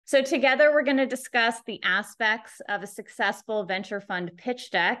So together we're going to discuss the aspects of a successful venture fund pitch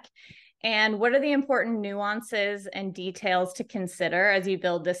deck and what are the important nuances and details to consider as you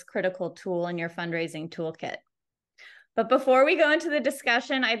build this critical tool in your fundraising toolkit. But before we go into the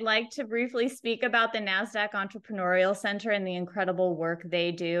discussion, I'd like to briefly speak about the Nasdaq Entrepreneurial Center and the incredible work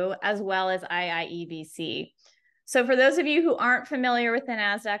they do, as well as IIE.VC. So for those of you who aren't familiar with the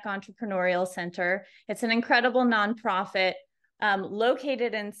Nasdaq Entrepreneurial Center, it's an incredible nonprofit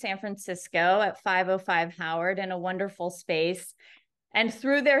located in San Francisco at 505 Howard in a wonderful space. And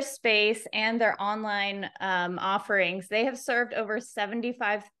through their space and their online offerings, they have served over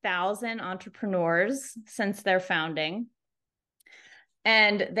 75,000 entrepreneurs since their founding.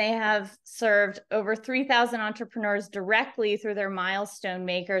 And they have served over 3,000 entrepreneurs directly through their Milestone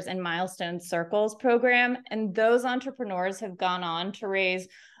Makers and Milestone Circles program. And those entrepreneurs have gone on to raise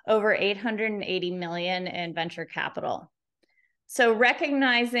over $880 million in venture capital. So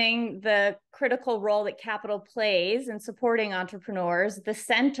recognizing the critical role that capital plays in supporting entrepreneurs, the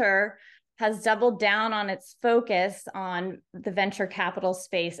center has doubled down on its focus on the venture capital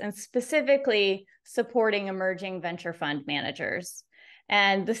space and specifically supporting emerging venture fund managers.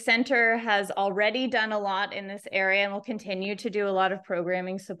 And the center has already done a lot in this area and will continue to do a lot of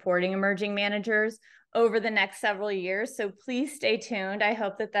programming supporting emerging managers over the next several years. So please stay tuned. I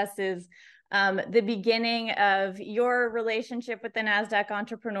hope that this is the beginning of your relationship with the Nasdaq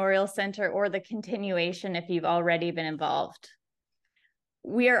Entrepreneurial Center or the continuation if you've already been involved.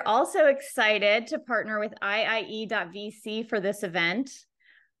 We are also excited to partner with IIE.VC for this event.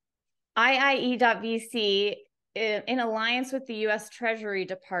 IIE.VC, in alliance with the U.S. Treasury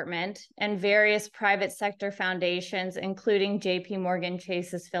Department and various private sector foundations, including JP Morgan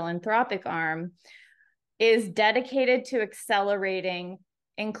Chase's philanthropic arm, is dedicated to accelerating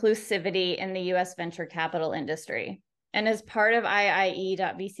inclusivity in the U.S. venture capital industry. And as part of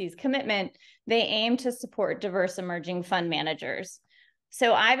IIE.VC's commitment, they aim to support diverse emerging fund managers.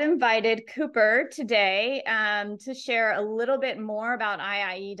 So I've invited Cooper today to share a little bit more about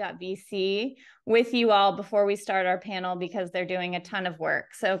IIE.VC with you all before we start our panel because they're doing a ton of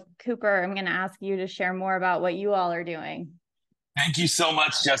work. So Cooper, I'm going to ask you to share more about what you all are doing. Thank you so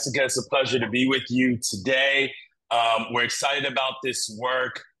much, Jessica. It's a pleasure to be with you today. We're excited about this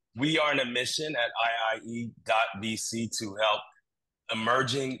work. We are on a mission at IIE.VC to help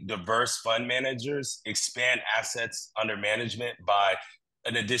emerging diverse fund managers expand assets under management by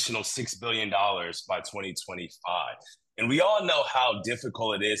an additional $6 billion by 2025. And we all know how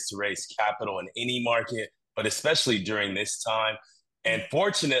difficult it is to raise capital in any market, but especially during this time. And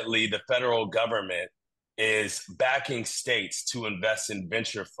fortunately, the federal government is backing states to invest in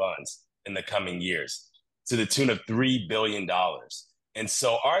venture funds in the coming years to the tune of $3 billion. And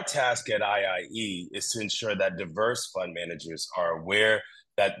so our task at IIE is to ensure that diverse fund managers are aware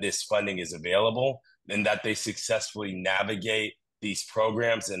that this funding is available and that they successfully navigate these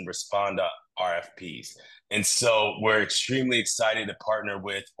programs and respond to RFPs. And so we're extremely excited to partner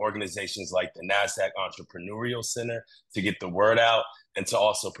with organizations like the Nasdaq Entrepreneurial Center to get the word out and to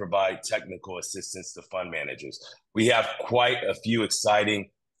also provide technical assistance to fund managers. We have quite a few exciting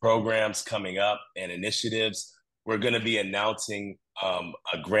programs coming up and initiatives. We're going to be announcing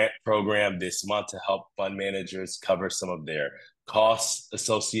a grant program this month to help fund managers cover some of their costs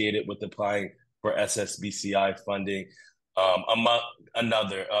associated with applying for SSBCI funding, among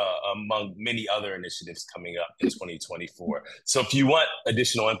many other initiatives coming up in 2024. So if you want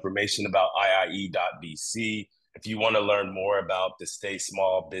additional information about IIE.VC, if you want to learn more about the State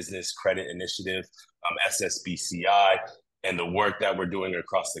Small Business Credit Initiative, SSBCI, and the work that we're doing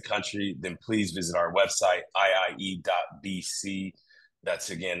across the country, then please visit our website, IIE.VC.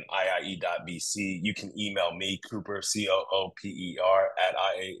 That's again, IIE.VC. You can email me, Cooper, COOPER, at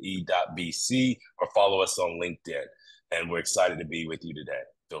IIE.VC, or follow us on LinkedIn. And we're excited to be with you today.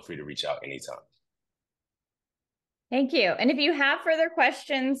 Feel free to reach out anytime. Thank you. And if you have further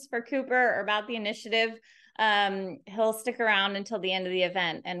questions for Cooper or about the initiative, he'll stick around until the end of the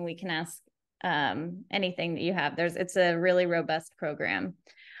event and we can ask anything that you have. It's a really robust program.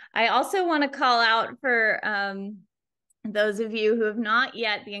 I also want to call out for those of you who have not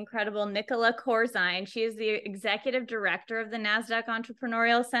yet, the incredible Nicola Corzine. She is the executive director of the Nasdaq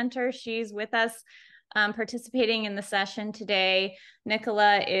Entrepreneurial Center. She's with us participating in the session today.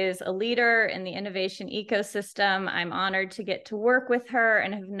 Nicola is a leader in the innovation ecosystem. I'm honored to get to work with her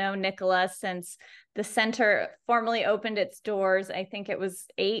and have known Nicola since the center formally opened its doors. I think it was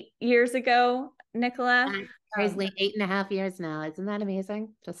 8 years ago, Nicola. Crazily 8.5 years now. Isn't that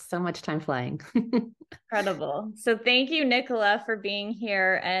amazing? Just so much time flying. Incredible. So thank you, Nicola, for being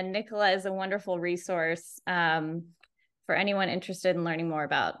here. And Nicola is a wonderful resource for anyone interested in learning more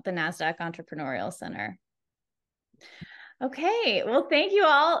about the Nasdaq Entrepreneurial Center. Okay, well, thank you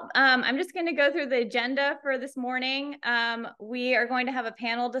all. I'm just going to go through the agenda for this morning. We are going to have a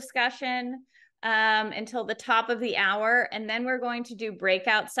panel discussion until the top of the hour, and then we're going to do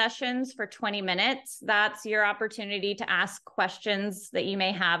breakout sessions for 20 minutes. That's your opportunity to ask questions that you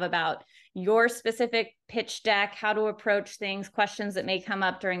may have about your specific pitch deck, how to approach things, questions that may come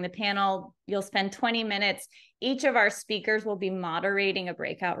up during the panel. You'll spend 20 minutes. Each of our speakers will be moderating a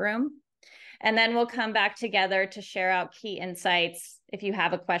breakout room. And then we'll come back together to share out key insights if you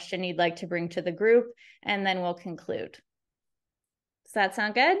have a question you'd like to bring to the group, and then we'll conclude. Does that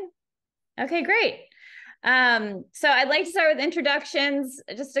sound good? Okay, great. So I'd like to start with introductions.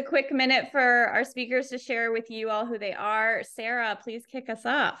 Just a quick minute for our speakers to share with you all who they are. Sarah, please kick us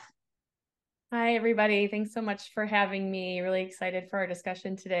off. Hi, everybody. Thanks so much for having me. Really excited for our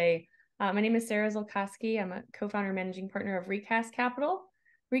discussion today. My name is Sarah Zolkowski. I'm a co-founder and managing partner of Recast Capital.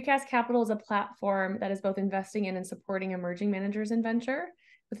 Recast Capital is a platform that is both investing in and supporting emerging managers in venture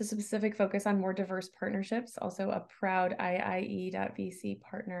with a specific focus on more diverse partnerships, also a proud IIE.VC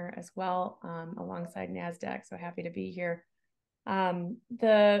partner as well, alongside Nasdaq. So happy to be here.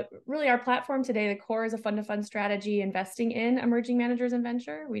 Really our platform today, the core is a fund-to-fund strategy investing in emerging managers in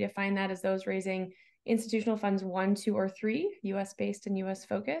venture. We define that as those raising institutional funds 1, 2, or 3, US-based and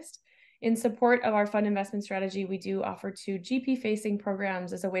US-focused. In support of our fund investment strategy, we do offer 2 GP-facing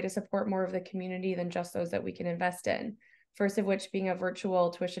programs as a way to support more of the community than just those that we can invest in. First of which being a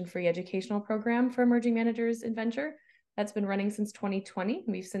virtual tuition-free educational program for emerging managers in venture. That's been running since 2020.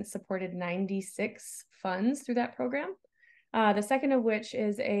 We've since supported 96 funds through that program. The second of which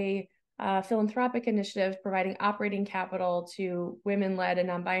is a philanthropic initiative providing operating capital to women-led and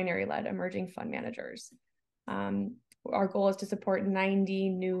non-binary-led emerging fund managers. Our goal is to support 90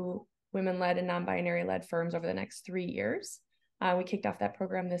 new women-led and non-binary-led firms over the next 3 years. We kicked off that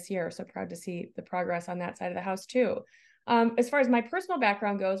program this year, so proud to see the progress on that side of the house too. As far as my personal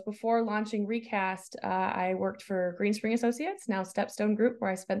background goes, before launching Recast, I worked for Greenspring Associates, now Stepstone Group, where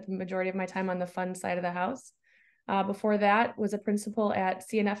I spent the majority of my time on the fund side of the house. Before that, was a principal at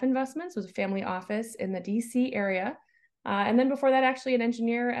CNF Investments, was a family office in the DC area. And then before that, actually an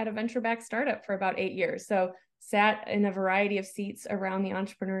engineer at a venture-backed startup for about 8 years. So sat in a variety of seats around the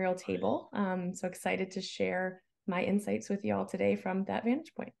entrepreneurial table. So excited to share my insights with you all today from that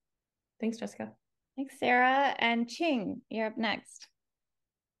vantage point. Thanks, Jessica. Thanks, Sarah. And Ching, you're up next.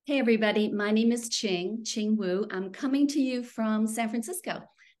 Hey, everybody. My name is Ching Wu. I'm coming to you from San Francisco,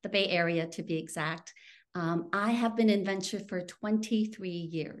 the Bay Area to be exact. I have been in venture for 23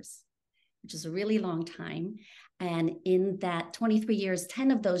 years, which is a really long time. And in that 23 years, 10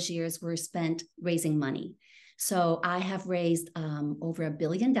 of those years were spent raising money. So I have raised over $1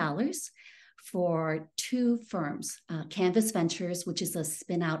 billion for 2 firms, Canvas Ventures, which is a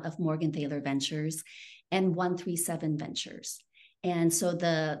spin out of Morgan Thaler Ventures, and 137 Ventures. And so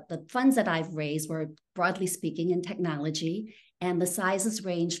the funds that I've raised were, broadly speaking, in technology, and the sizes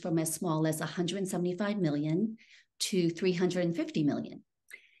range from as small as $175 million to $350 million.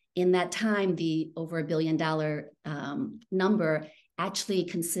 In that time, the over $1 billion number actually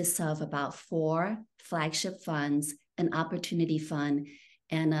consists of about 4 flagship funds, an opportunity fund,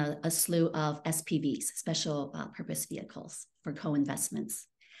 and a slew of SPVs, special purpose vehicles for co-investments.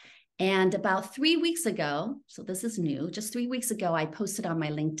 And about 3 weeks ago, so this is new, just 3 weeks ago, I posted on my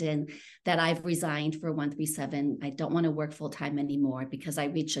LinkedIn that I've resigned for 137. I don't want to work full-time anymore because I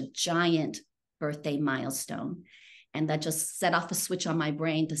reached a giant birthday milestone. And that just set off a switch on my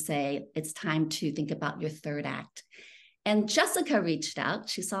brain to say, it's time to think about your third act. And Jessica reached out.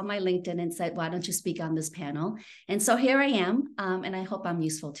 She saw my LinkedIn and said, why don't you speak on this panel? And so here I am, and I hope I'm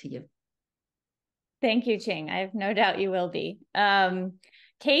useful to you. Thank you, Ching. I have no doubt you will be.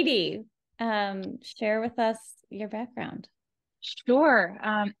 Katie, share with us your background. Sure.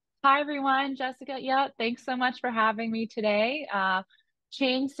 Hi, everyone. Jessica, thanks so much for having me today.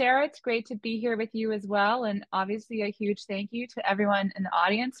 Ching, Sarah, it's great to be here with you as well. And obviously a huge thank you to everyone in the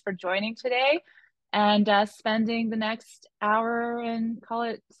audience for joining today and spending the next hour and call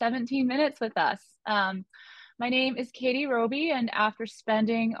it 17 minutes with us. My name is Katie Roby, and after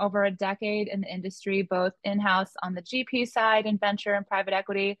spending over a decade in the industry, both in-house on the GP side in venture and private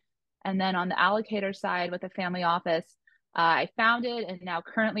equity, and then on the allocator side with a family office, I founded and now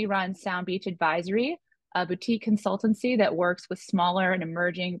currently run Sound Beach Advisory, a boutique consultancy that works with smaller and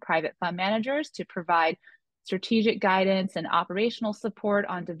emerging private fund managers to provide strategic guidance and operational support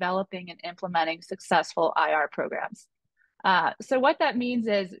on developing and implementing successful IR programs. So what that means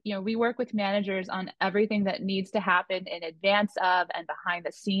is, we work with managers on everything that needs to happen in advance of and behind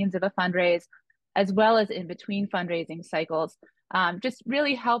the scenes of a fundraise, as well as in between fundraising cycles. Just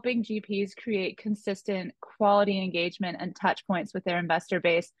really helping GPs create consistent quality engagement and touch points with their investor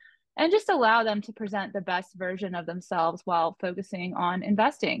base, and just allow them to present the best version of themselves while focusing on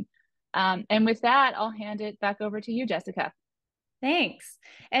investing. And with that, I'll hand it back over to you, Jessica. Thanks.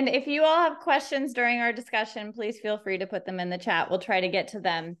 And if you all have questions during our discussion, please feel free to put them in the chat. We'll try to get to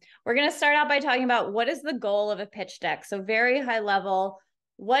them. We're going to start out by talking about what is the goal of a pitch deck. So very high level,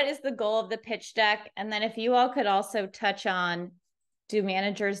 what is the goal of the pitch deck? And then if you all could also touch on, do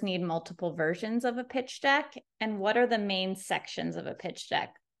managers need multiple versions of a pitch deck? And what are the main sections of a pitch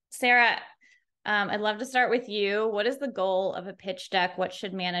deck? Sarah, I'd love to start with you. What is the goal of a pitch deck? What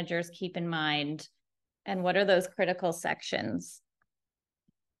should managers keep in mind? And what are those critical sections?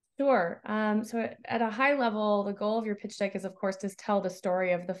 Sure. So at a high level, the goal of your pitch deck is, of course, to tell the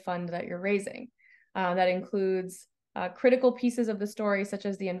story of the fund that you're raising. That includes critical pieces of the story, such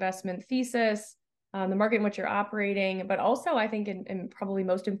as the investment thesis, the market in which you're operating, but also, I think, and probably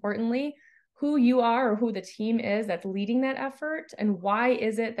most importantly, who you are or who the team is that's leading that effort, and why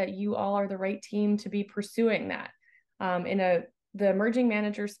is it that you all are the right team to be pursuing that. The emerging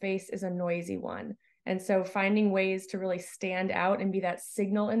manager space is a noisy one. And so finding ways to really stand out and be that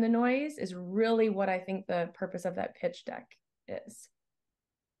signal in the noise is really what I think the purpose of that pitch deck is.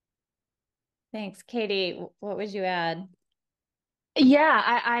 Thanks. Katie, what would you add? Yeah,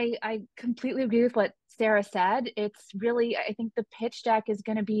 I completely agree with what Sarah said. It's really, I think the pitch deck is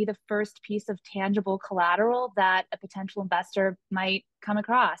going to be the first piece of tangible collateral that a potential investor might come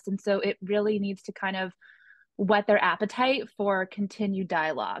across. And so it really needs to kind of whet their appetite for continued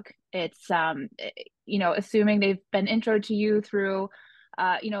dialogue. It's, assuming they've been intro to you through,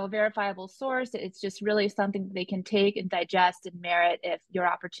 a verifiable source, it's just really something that they can take and digest and merit if your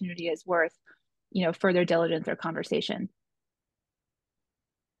opportunity is worth, further diligence or conversation.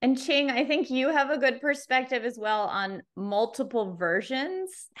 And Ching, I think you have a good perspective as well on multiple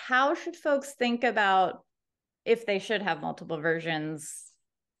versions. How should folks think about if they should have multiple versions?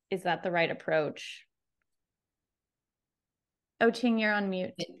 Is that the right approach? Oh, Ching, you're on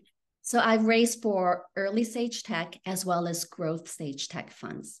mute. So I've raised for early stage tech as well as growth stage tech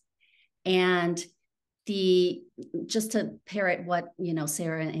funds. And just to parrot what,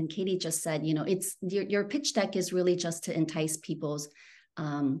 Sarah and Katie just said, it's your pitch deck is really just to entice people's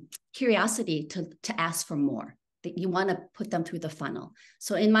curiosity to ask for more. That you want to put them through the funnel.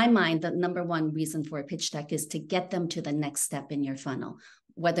 So in my mind, the number one reason for a pitch deck is to get them to the next step in your funnel,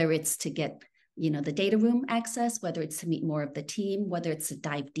 whether it's to get the data room access, whether it's to meet more of the team, whether it's to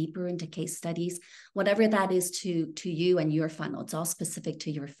dive deeper into case studies, whatever that is to you and your funnel. It's all specific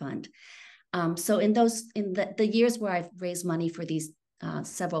to your fund. So in the years where I've raised money for these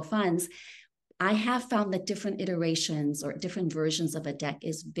several funds, I have found that different iterations or different versions of a deck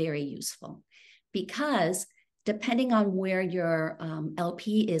is very useful, because depending on where your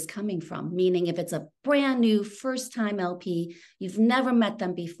LP is coming from, meaning if it's a brand new first-time LP, you've never met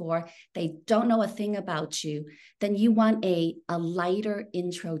them before, they don't know a thing about you, then you want a lighter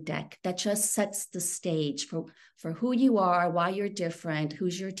intro deck that just sets the stage for who you are, why you're different,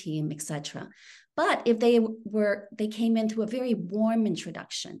 who's your team, etc. But if they came into a very warm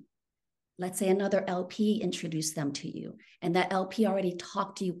introduction, let's say another LP introduced them to you, and that LP already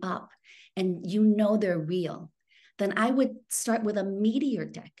talked you up, and they're real, then I would start with a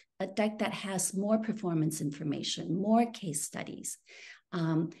meatier deck, a deck that has more performance information, more case studies.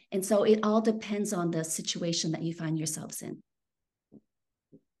 And so it all depends on the situation that you find yourselves in.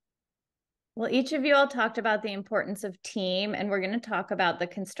 Well, each of you all talked about the importance of team, and we're going to talk about the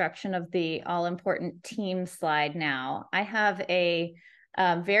construction of the all-important team slide now. I have a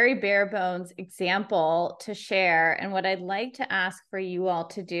very bare bones example to share. And what I'd like to ask for you all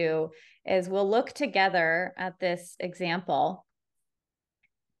to do is we'll look together at this example.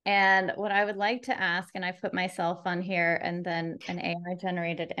 And what I would like to ask, and I put myself on here and then an AI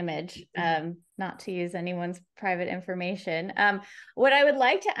generated image, not to use anyone's private information. What I would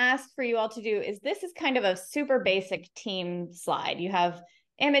like to ask for you all to do is, this is kind of a super basic team slide. You have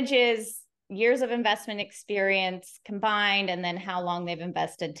images, years of investment experience combined, and then how long they've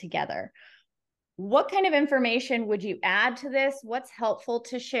invested together. What kind of information would you add to this? What's helpful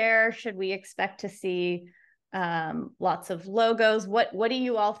to share? Should we expect to see lots of logos? What do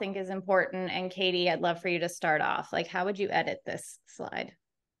you all think is important? And Katie, I'd love for you to start off. Like, how would you edit this slide?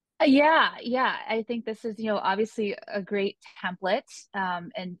 Yeah. I think this is, obviously a great template.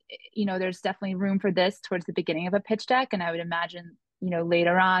 And, there's definitely room for this towards the beginning of a pitch deck. And I would imagine,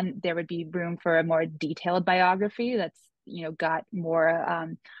 later on, there would be room for a more detailed biography that's, got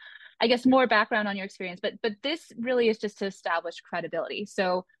more, more background on your experience. But this really is just to establish credibility.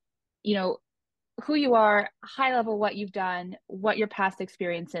 So, who you are, high level, what you've done, what your past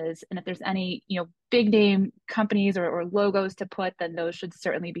experience is, and if there's any, big name companies or logos to put, then those should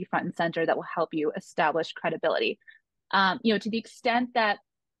certainly be front and center. That will help you establish credibility. To the extent that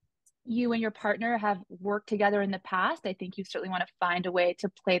you and your partner have worked together in the past, I think you certainly want to find a way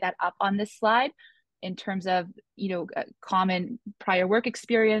to play that up on this slide in terms of, a common prior work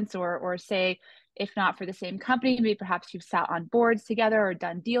experience, or say, if not for the same company, maybe perhaps you've sat on boards together or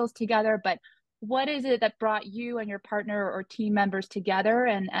done deals together, but what is it that brought you and your partner or team members together,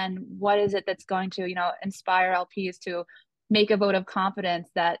 and what is it that's going to, inspire LPs to make a vote of confidence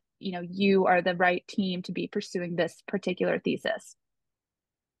that, you are the right team to be pursuing this particular thesis?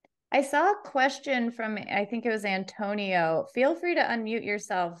 I saw a question from, I think it was Antonio. Feel free to unmute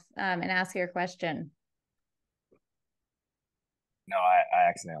yourself and ask your question. No, I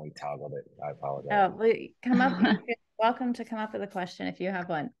accidentally toggled it. I apologize. Oh, come up. You're welcome to come up with a question if you have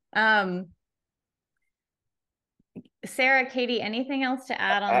one. Sarah, Katie, anything else to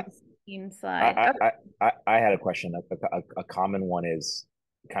add on the team slide? I had a question. A common one is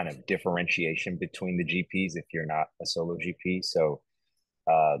kind of differentiation between the GPs if you're not a solo GP. So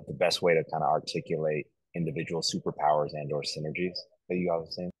the best way to kind of articulate individual superpowers and or synergies that you guys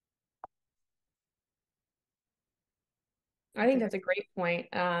have seen. I think that's a great point.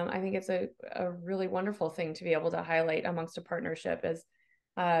 I think it's a really wonderful thing to be able to highlight amongst a partnership is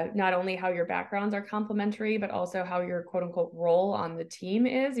not only how your backgrounds are complementary, but also how your quote unquote role on the team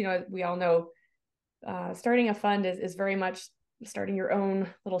is. We all know starting a fund is very much starting your own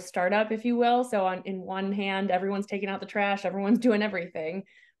little startup, if you will. So in one hand, everyone's taking out the trash, everyone's doing everything.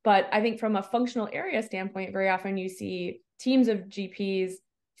 But I think from a functional area standpoint, very often you see teams of GPs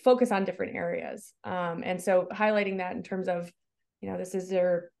focus on different areas. And so highlighting that in terms of, this is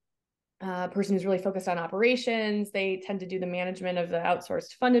their person who's really focused on operations. They tend to do the management of the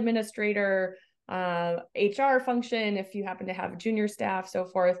outsourced fund administrator, HR function, if you happen to have junior staff, so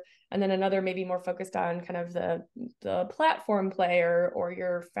forth. And then another maybe more focused on kind of the platform player or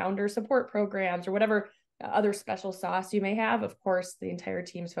your founder support programs or whatever other special sauce you may have. Of course, the entire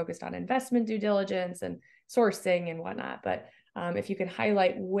team's focused on investment due diligence and sourcing and whatnot. But if you can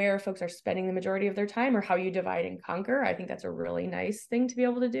highlight where folks are spending the majority of their time or how you divide and conquer, I think that's a really nice thing to be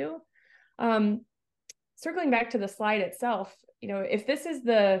able to do. Circling back to the slide itself, if this is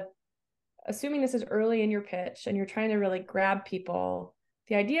assuming this is early in your pitch and you're trying to really grab people,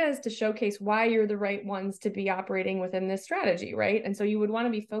 the idea is to showcase why you're the right ones to be operating within this strategy, right? And so you would want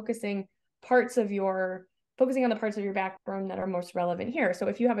to be focusing on the parts of your background that are most relevant here. So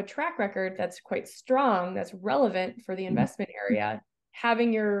if you have a track record that's quite strong, that's relevant for the investment area,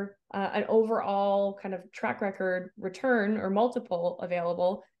 having your an overall kind of track record return or multiple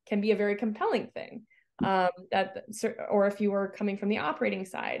available can be a very compelling thing. Or if you were coming from the operating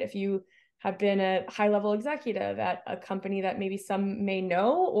side, if you have been a high-level executive at a company that maybe some may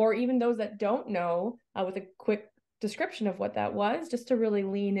know, or even those that don't know, with a quick description of what that was, just to really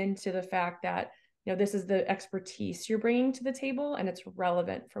lean into the fact that this is the expertise you're bringing to the table and it's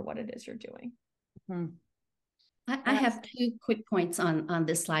relevant for what it is you're doing. I have two quick points on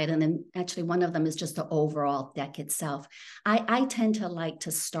this slide, and then actually one of them is just the overall deck itself. I tend to like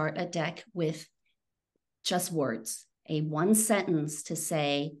to start a deck with just words, a one sentence to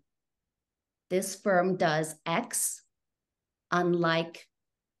say, this firm does X, unlike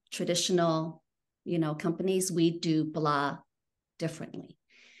traditional, companies, we do blah differently.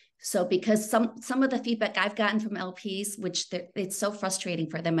 So because some of the feedback I've gotten from LPs, which it's so frustrating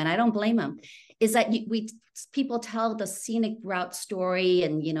for them, and I don't blame them, is that people tell the scenic route story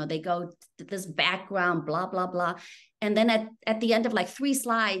and, they go to this background, blah, blah, blah. And then at the end of like 3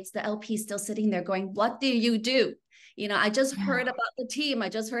 slides, the LP is still sitting there going, what do you do? I just heard about the team. I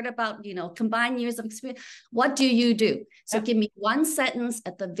just heard about, combined years of experience. What do you do? So give me one sentence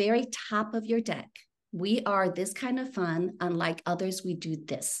at the very top of your deck. We are this kind of fund. Unlike others, we do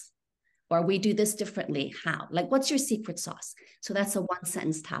this. Or we do this differently. How? Like, what's your secret sauce? So that's a one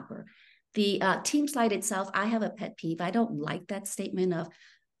sentence topper. The team slide itself, I have a pet peeve. I don't like that statement of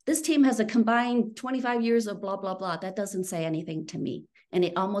this team has a combined 25 years of blah, blah, blah. That doesn't say anything to me. And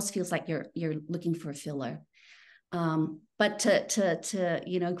it almost feels like you're looking for a filler. But to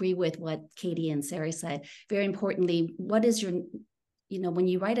agree with what Katie and Sarah said, very importantly, what is your, when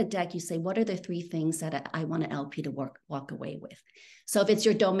you write a deck, you say, what are the 3 things that I want an LP to walk away with? So if it's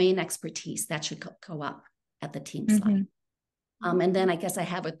your domain expertise, that should go up at the team slide. And then I guess I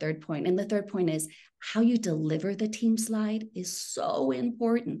have a third point. And the third point is how you deliver the team slide is so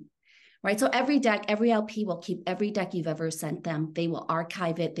important, right? So every deck, every LP will keep every deck you've ever sent them. They will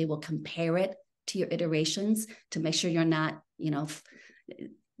archive it. They will compare it to your iterations to make sure you're not,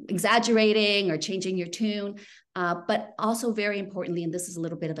 exaggerating or changing your tune. But also very importantly, and this is a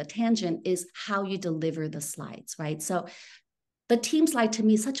little bit of a tangent, is how you deliver the slides, right? So the team slide to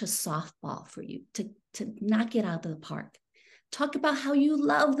me is such a softball for you to knock it out of the park. Talk about how you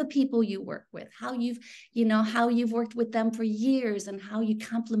love the people you work with, how you've worked with them for years and how you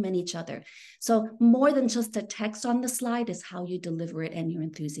complement each other. So more than just a text on the slide is how you deliver it and your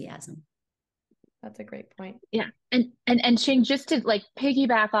enthusiasm. That's a great point. Yeah. And Shing, just to like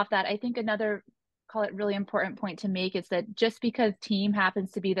piggyback off that, I think another, call it really important point to make is that just because team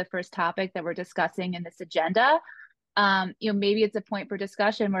happens to be the first topic that we're discussing in this agenda, maybe it's a point for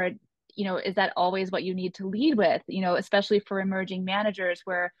discussion where, is that always what you need to lead with, especially for emerging managers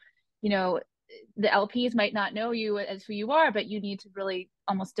where, the LPs might not know you as who you are, but you need to really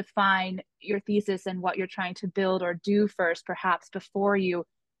almost define your thesis and what you're trying to build or do first, perhaps before you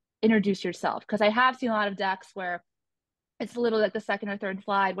introduce yourself. Because I have seen a lot of decks where it's a little like the second or third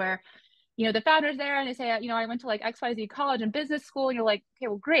slide where, the founder's there and they say, I went to like XYZ college and business school. And you're like, okay,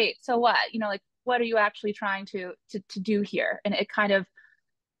 well, great. So what? Like, what are you actually trying to do here? And it kind of,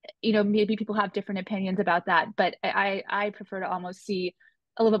 maybe people have different opinions about that, but I prefer to almost see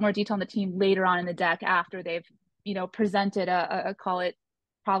a little bit more detail on the team later on in the deck after they've, presented a call it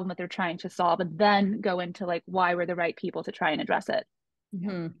problem that they're trying to solve, and then go into like why we're the right people to try and address it.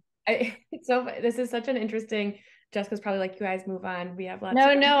 Mm-hmm. So this is such an interesting, Jessica's probably like, you guys move on. We have lots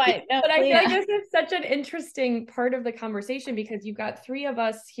No, of but I feel like this is such an interesting part of the conversation because you've got three of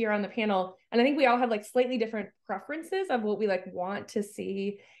us here on the panel. And I think we all have like slightly different preferences of what we like want to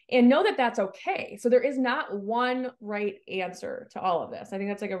see, and know that that's okay. So there is not one right answer to all of this. I think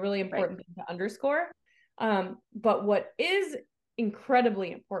that's like a really important thing to underscore. But what is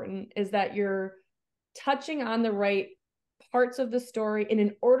incredibly important is that you're touching on the right parts of the story in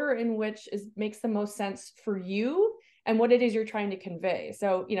an order in which makes the most sense for you and what it is you're trying to convey.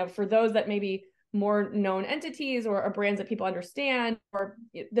 So, for those that maybe more known entities or brands that people understand, or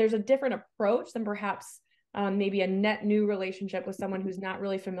there's a different approach than perhaps maybe a net new relationship with someone who's not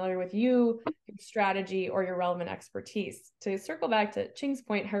really familiar with you, your strategy, or your relevant expertise. To circle back to Ching's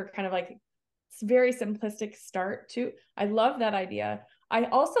point, her kind of like very simplistic start to, I love that idea. I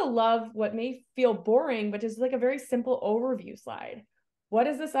also love what may feel boring, but is like a very simple overview slide. What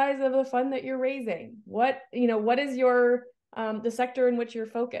is the size of the fund that you're raising? What is your, the sector in which you're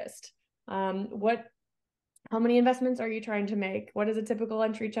focused? How many investments are you trying to make? What does a typical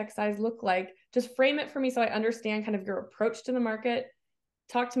entry check size look like? Just frame it for me so I understand kind of your approach to the market.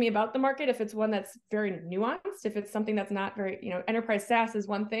 Talk to me about the market if it's one that's very nuanced. If it's something that's not very, enterprise SaaS is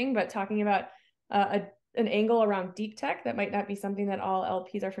one thing, but talking about an angle around deep tech, that might not be something that all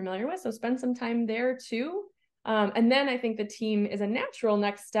LPs are familiar with. So spend some time there too. And then I think the team is a natural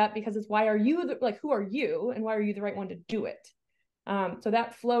next step because it's who are you and why are you the right one to do it? So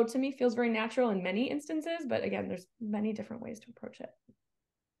that flow to me feels very natural in many instances, but again, there's many different ways to approach it.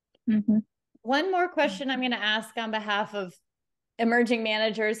 Mm-hmm. One more question I'm going to ask on behalf of emerging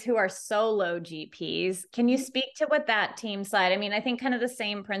managers who are solo GPs. Can you speak to what that team slide? I mean, I think kind of the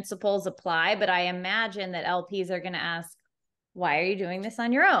same principles apply, but I imagine that LPs are going to ask, why are you doing this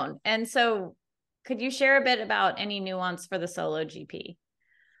on your own? And so could you share a bit about any nuance for the solo GP?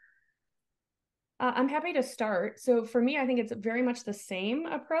 I'm happy to start. So for me, I think it's very much the same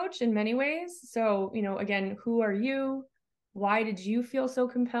approach in many ways. So, again, who are you? Why did you feel so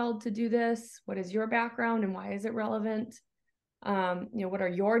compelled to do this? What is your background and why is it relevant? What are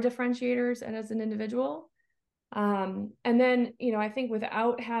your differentiators and as an individual? And then, I think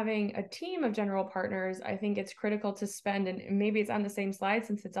without having a team of general partners, I think it's critical to spend, and maybe it's on the same slide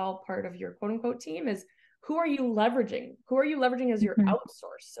since it's all part of your quote unquote team, is who are you leveraging? Who are you leveraging as your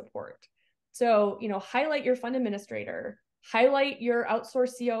outsource support? So, highlight your fund administrator, highlight your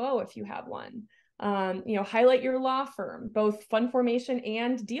outsourced COO if you have one, highlight your law firm, both fund formation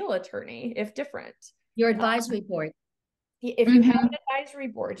and deal attorney, if different. Your advisory board. If you have an advisory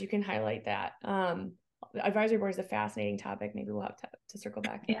board, you can highlight that. Advisory board is a fascinating topic. Maybe we'll have to circle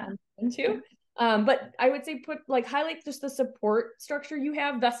back into. But I would say highlight just the support structure you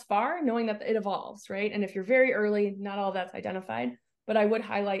have thus far, knowing that it evolves, right? And if you're very early, not all that's identified, but I would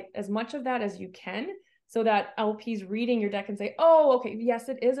highlight as much of that as you can so that LPs reading your deck can say, oh, okay, yes,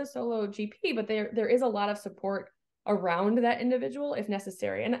 it is a solo GP, but there is a lot of support around that individual if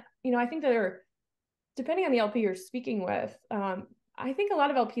necessary. And, I think that depending on the LP you're speaking with, I think a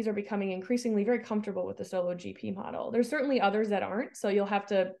lot of LPs are becoming increasingly very comfortable with the solo GP model. There's certainly others that aren't. So you'll have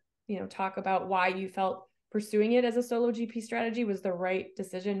to, talk about why you felt pursuing it as a solo GP strategy was the right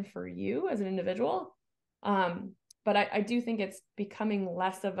decision for you as an individual. But I do think it's becoming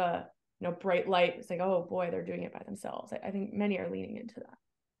less of a, bright light. It's like, oh boy, they're doing it by themselves. I think many are leaning into that.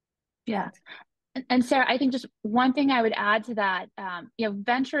 Yeah. And Sarah, I think just one thing I would add to that,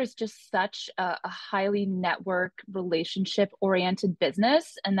 venture is just such a highly network relationship oriented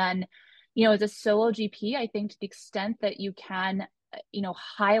business. And then, as a solo GP, I think to the extent that you can,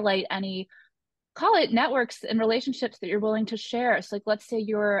 highlight any, call it networks and relationships that you're willing to share. So like, let's say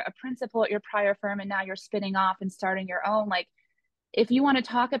you're a principal at your prior firm and now you're spinning off and starting your own. Like, if you want to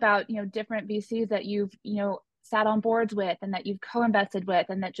talk about, different VCs that you've, sat on boards with and that you've co-invested with,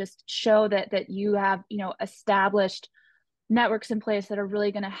 and that just show that you have, established networks in place that are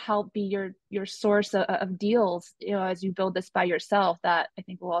really going to help be your source of deals, as you build this by yourself, that I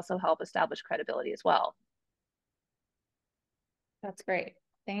think will also help establish credibility as well. That's great.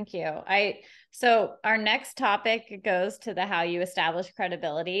 Thank you. So our next topic goes to the how you establish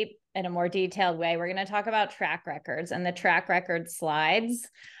credibility in a more detailed way. We're going to talk about track records and the track record slides,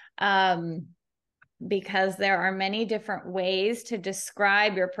 because there are many different ways to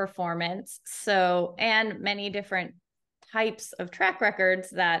describe your performance. And many different types of track records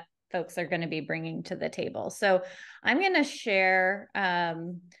that folks are going to be bringing to the table. So I'm going to share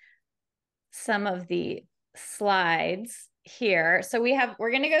some of the slides here. So we're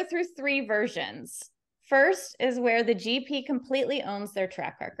going to go through 3 versions. First is where the GP completely owns their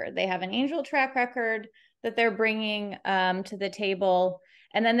track record. They have an angel track record that they're bringing to the table.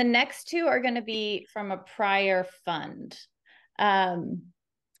 And then the next 2 are going to be from a prior fund. And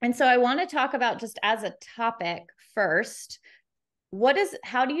so I want to talk about, just as a topic first,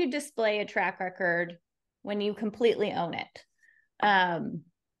 how do you display a track record when you completely own it?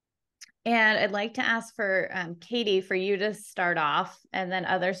 And I'd like to ask for Katie, for you to start off, and then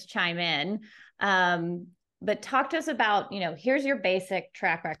others chime in. But talk to us about, here's your basic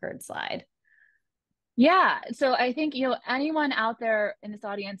track record slide. Yeah. So I think, anyone out there in this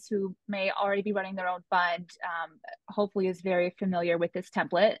audience who may already be running their own fund, hopefully is very familiar with this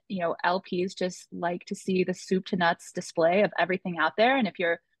template. LPs just like to see the soup to nuts display of everything out there. And if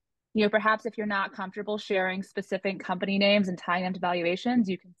you're, perhaps if you're not comfortable sharing specific company names and tying them to valuations,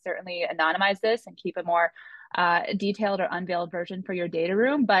 you can certainly anonymize this and keep a more detailed or unveiled version for your data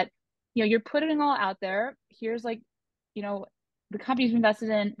room. But, you're putting it all out there. Here's like, the companies you've invested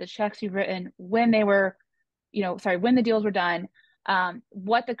in, the checks you've written, when they were, when the deals were done,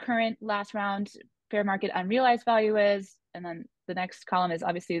 what the current last round fair market unrealized value is. And then the next column is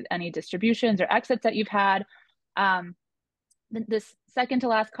obviously any distributions or exits that you've had. This second to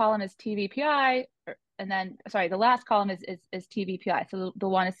last column is TVPI, the last column is TVPI. So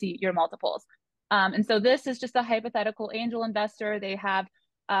they'll want to see your multiples. And so this is just a hypothetical angel investor. They have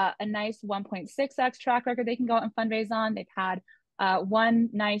a nice 1.6x track record they can go out and fundraise on. They've had one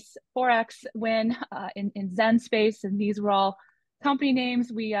nice 4x win in Zen space, and these were all company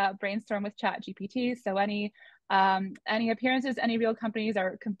names we brainstormed with ChatGPT. So any appearances, any real companies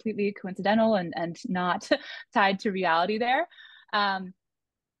are completely coincidental and not tied to reality there.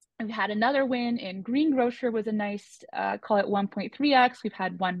 We've had another win in Greengrocer, was a nice, call it 1.3x. We've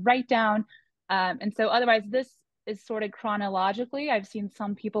had one write down. And so otherwise this is sorted chronologically. I've seen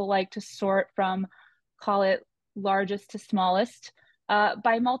some people like to sort from, call it largest to smallest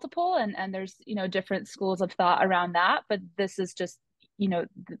by multiple. And there's, different schools of thought around that. But this is just,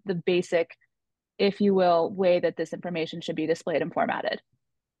 the basic, if you will, way that this information should be displayed and formatted.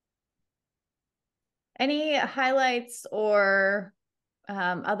 Any highlights or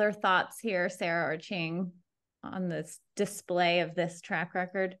other thoughts here, Sarah or Ching, on this display of this track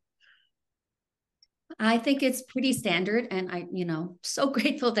record? I think it's pretty standard, and so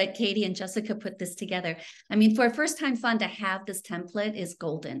grateful that Katie and Jessica put this together. I mean, for a first-time fund to have this template is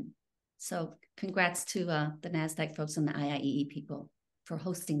golden. So congrats to the Nasdaq folks and the IIE people for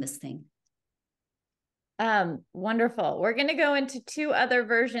hosting this thing. Wonderful. We're going to go into 2 other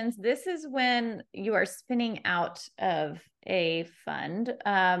versions. This is when you are spinning out of a fund.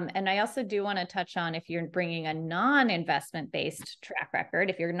 And I also do want to touch on if you're bringing a non-investment based track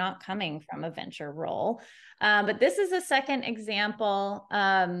record, if you're not coming from a venture role. But this is a second example.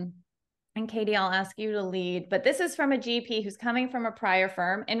 And Katie, I'll ask you to lead, but this is from a GP who's coming from a prior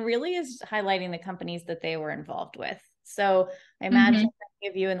firm and really is highlighting the companies that they were involved with. So I imagine many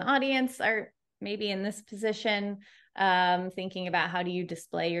of you in the audience are maybe in this position, thinking about how do you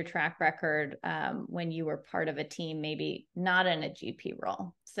display your track record when you were part of a team, maybe not in a GP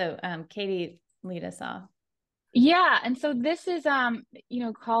role. So Katie, lead us off. Yeah, and so this is,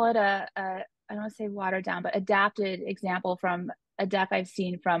 call it I don't want to say watered down, but adapted example from a deck I've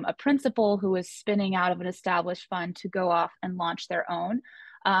seen from a principal who is spinning out of an established fund to go off and launch their own.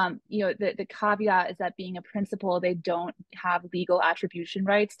 The caveat is that being a principal, they don't have legal attribution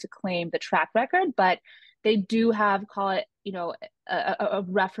rights to claim the track record, but they do have, call it, a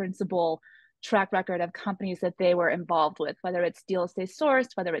referenceable track record of companies that they were involved with, whether it's deals they sourced,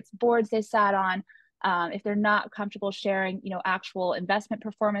 whether it's boards they sat on. If they're not comfortable sharing, actual investment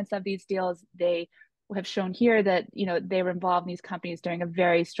performance of these deals, they have shown here that, they were involved in these companies during a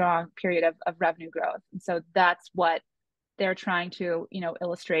very strong period of revenue growth. And so that's what they're trying to,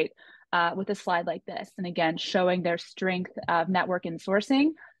 illustrate with a slide like this. And again, showing their strength of network and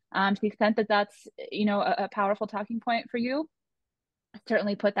sourcing to the extent that that's, a powerful talking point for you.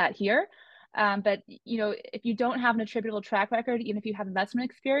 Certainly put that here. But, if you don't have an attributable track record, even if you have investment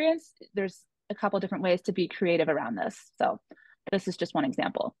experience, there's a couple of different ways to be creative around this. So this is just one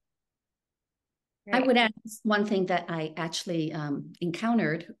example. I would add one thing that I actually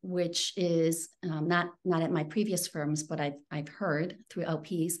encountered, which is not at my previous firms, but I've heard through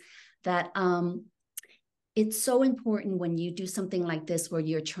LPs that it's so important when you do something like this, where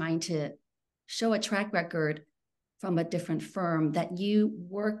you're trying to show a track record from a different firm, that you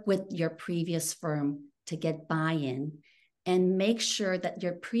work with your previous firm to get buy-in and make sure that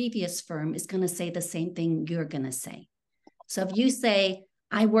your previous firm is going to say the same thing you're going to say. So if you say,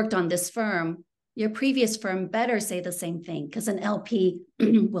 I worked on this firm, your previous firm better say the same thing, because an LP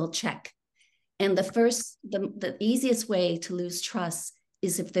will check. And the easiest way to lose trust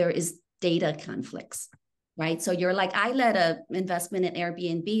is if there is data conflicts, right? So you're like, I led an investment in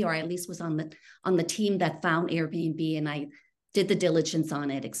Airbnb, or I at least was on the team that found Airbnb, and I did the diligence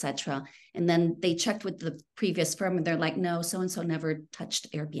on it, et cetera. And then they checked with the previous firm, and they're like, no, so-and-so never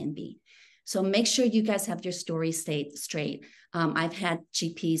touched Airbnb. So make sure you guys have your story straight. I've had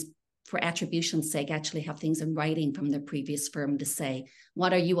GPs, for attribution's sake, actually have things in writing from their previous firm to say,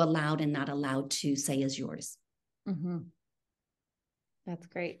 what are you allowed and not allowed to say is yours? Mm-hmm. That's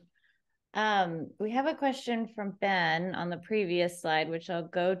great. We have a question from Ben on the previous slide, which I'll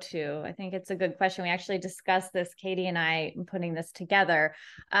go to. I think it's a good question. We actually discussed this, Katie and I, in putting this together,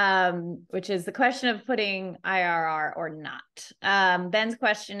 which is the question of putting IRR or not. Ben's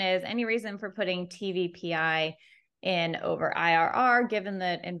question is, any reason for putting TVPI in over IRR, given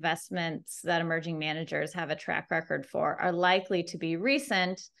that investments that emerging managers have a track record for are likely to be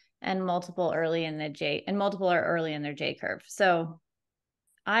recent and multiple are early in their J curve? So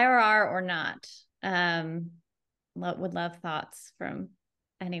IRR or not? Would love thoughts from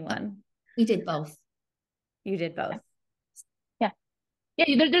anyone. We did both. You did both. Yeah.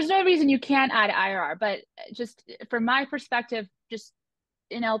 There's no reason you can't add IRR, but just from my perspective, just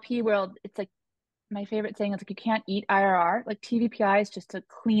in LP world, it's like, my favorite saying is like, you can't eat IRR. Like TVPI is just a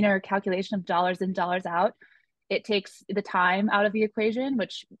cleaner calculation of dollars in, dollars out. It takes the time out of the equation,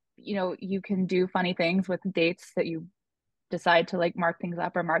 which, you can do funny things with dates that you decide to like mark things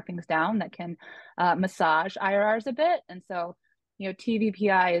up or mark things down that can massage IRRs a bit. And so,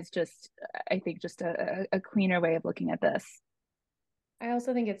 TVPI is just, I think, just a cleaner way of looking at this. I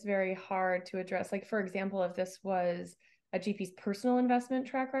also think it's very hard to address. Like, for example, if this was a GP's personal investment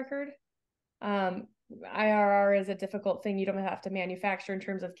track record, IRR is a difficult thing. You don't have to manufacture in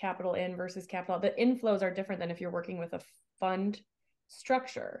terms of capital in versus capital out. The inflows are different than if you're working with a fund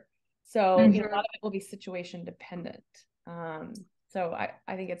structure. So a lot of it will be situation dependent. So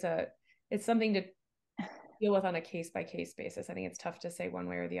I think it's something to deal with on a case-by-case basis. I think it's tough to say one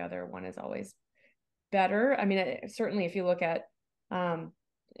way or the other. One is always better. I mean, certainly if you look at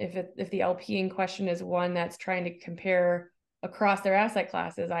if the LP in question is one that's trying to compare across their asset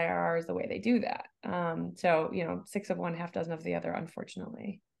classes, IRR is the way they do that. So, 6 of one, half dozen of the other,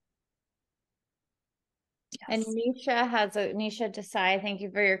 unfortunately. Yes. And Nisha Desai, thank you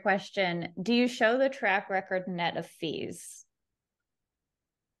for your question. Do you show the track record net of fees?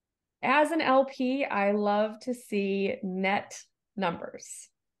 As an LP, I love to see net numbers.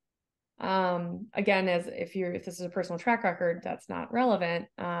 Again, if this is a personal track record, that's not relevant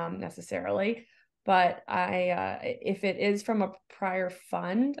necessarily. But if it is from a prior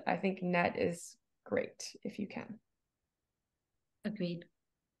fund, I think net is great if you can. Agreed.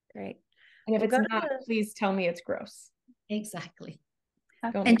 Great. And if it's not, please tell me it's gross. Exactly.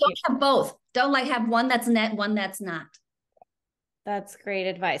 Okay. And don't have both. Don't have one that's net, one that's not. That's great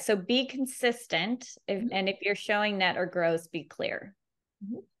advice. So be consistent, and if you're showing net or gross, be clear.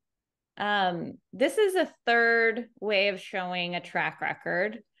 This is a third way of showing a track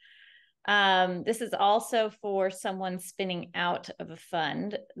record. This is also for someone spinning out of a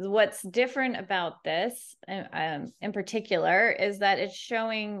fund. What's different about this, in particular, is that it's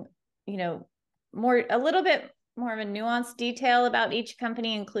showing, a little bit more of a nuanced detail about each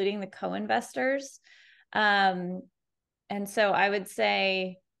company, including the co-investors. And so I would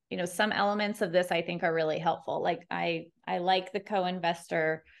say, some elements of this I think are really helpful. Like I like the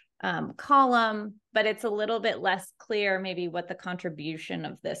co-investor column, but it's a little bit less clear maybe what the contribution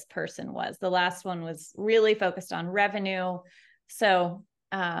of this person was. The last one was really focused on revenue. So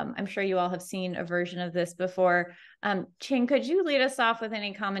I'm sure you all have seen a version of this before. Ching, could you lead us off with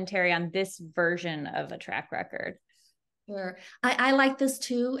any commentary on this version of a track record? Sure. I like this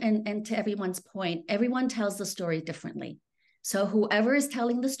too. And to everyone's point, everyone tells the story differently. So whoever is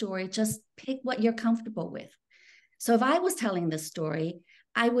telling the story, just pick what you're comfortable with. So if I was telling this story,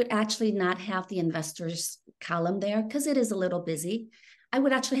 I would actually not have the investors column there because it is a little busy. I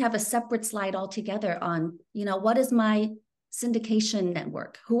would actually have a separate slide altogether on, what is my syndication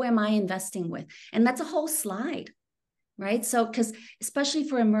network? Who am I investing with? And that's a whole slide, right? So, because especially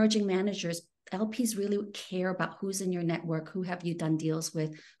for emerging managers, LPs really care about who's in your network, who have you done deals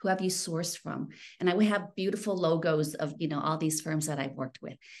with, who have you sourced from. And I would have beautiful logos of, all these firms that I've worked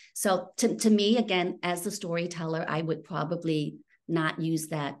with. So to me, again, as the storyteller, I would probably not use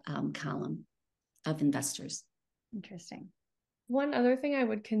that column of investors. Interesting. One other thing I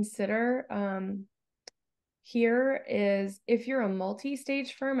would consider here is if you're a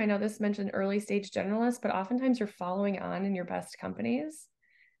multi-stage firm, I know this mentioned early stage generalists, but oftentimes you're following on in your best companies.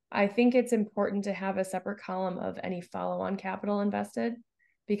 I think it's important to have a separate column of any follow-on capital invested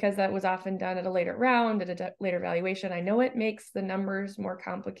because that was often done at a later round, at a later valuation. I know it makes the numbers more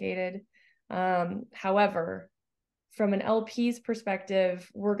complicated. However, from an LP's perspective,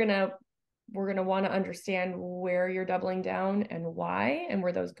 we're gonna want to understand where you're doubling down and why, and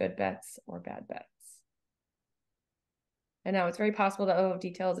were those good bets or bad bets. And now it's very possible that OO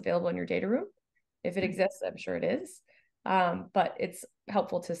detail is available in your data room. If it exists, I'm sure it is. But it's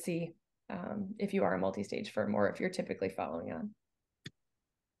helpful to see if you are a multi-stage firm or if you're typically following on.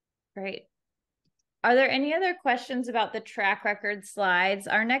 Great. Are there any other questions about the track record slides?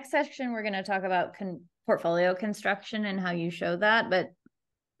 Our next section, we're going to talk about portfolio construction and how you show that. But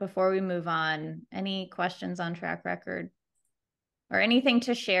before we move on, any questions on track record or anything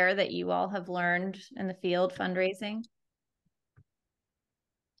to share that you all have learned in the field fundraising?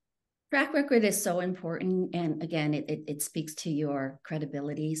 Track record is so important. And again, it speaks to your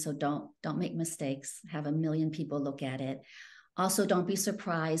credibility. So don't make mistakes. Have a million people look at it. Also, don't be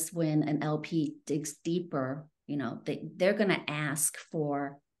surprised when an LP digs deeper. They're going to ask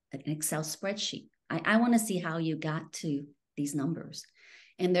for an Excel spreadsheet. I want to see how you got to these numbers.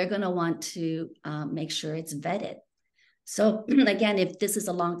 And they're going to want to make sure it's vetted. So again, if this is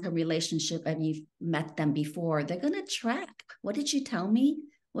a long-term relationship and you've met them before, they're going to track. What did you tell me?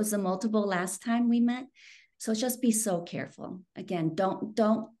 Was the multiple last time we met? So just be so careful. Again, don't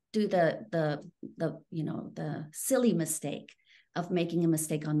do the silly mistake of making a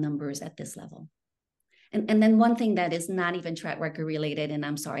mistake on numbers at this level. And then one thing that is not even track record related, and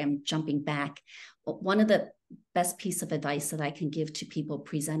I'm sorry, I'm jumping back. But one of the best piece of advice that I can give to people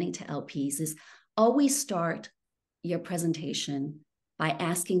presenting to LPs is always start your presentation by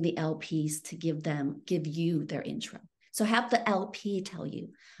asking the LPs to give you their intro. So have the LP tell you,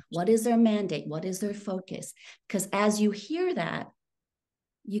 what is their mandate? What is their focus? Because as you hear that,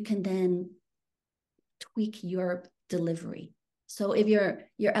 you can then tweak your delivery. So if your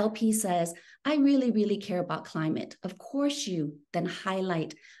LP says, I really, really care about climate, of course you then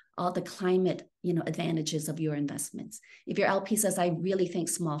highlight all the climate, advantages of your investments. If your LP says, I really think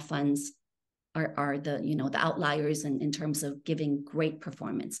small funds are the, the outliers in terms of giving great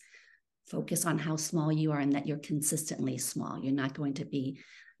performance, focus on how small you are and that you're consistently small. You're not going to be,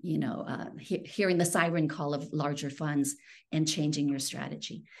 hearing the siren call of larger funds and changing your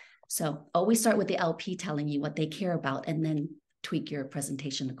strategy. So always start with the LP telling you what they care about and then tweak your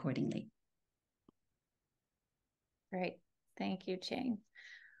presentation accordingly. Great. Thank you, Ching.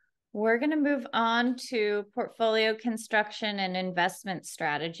 We're going to move on to portfolio construction and investment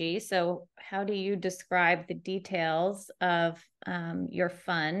strategy. So how do you describe the details of your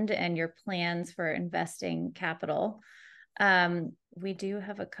fund and your plans for investing capital? We do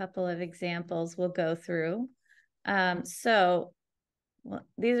have a couple of examples we'll go through. Well,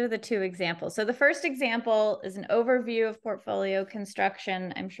 these are the two examples. So the first example is an overview of portfolio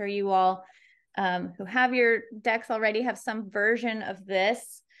construction. I'm sure you all who have your decks already have some version of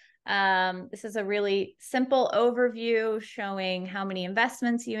this. This is a really simple overview showing how many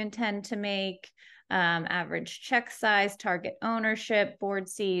investments you intend to make, average check size, target ownership, board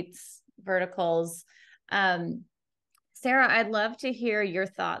seats, verticals. Sarah, I'd love to hear your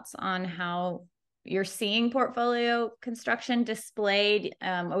thoughts on how you're seeing portfolio construction displayed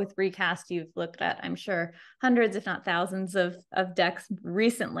with Recast. You've looked at, I'm sure, hundreds, if not thousands of decks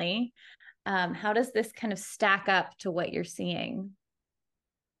recently. How does this kind of stack up to what you're seeing?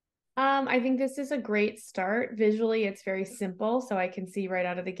 I think this is a great start. Visually, it's very simple, so I can see right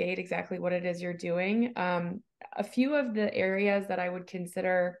out of the gate exactly what it is you're doing. A few of the areas that I would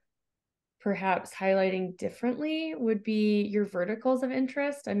consider perhaps highlighting differently would be your verticals of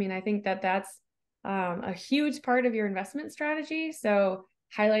interest. I mean, I think that that's a huge part of your investment strategy. So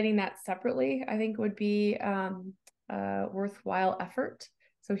highlighting that separately, I think would be a worthwhile effort.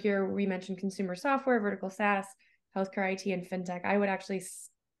 So here we mentioned consumer software, vertical SaaS, healthcare IT, and fintech. I would actually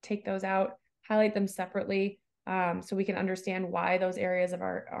take those out, highlight them separately, so we can understand why those areas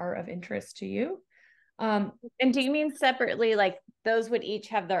are of interest to you. And do you mean separately, like those would each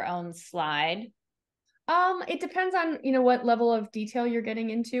have their own slide? It depends on, what level of detail you're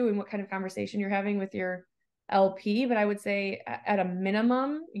getting into and what kind of conversation you're having with your LP. But I would say at a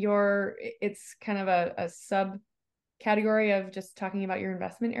minimum, it's kind of a subcategory of just talking about your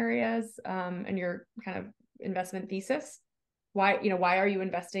investment areas, and your kind of investment thesis. Why are you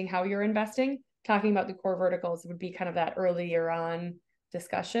investing, how you're investing? Talking about the core verticals would be kind of that earlier on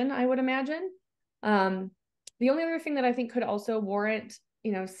discussion, I would imagine. The only other thing that I think could also warrant,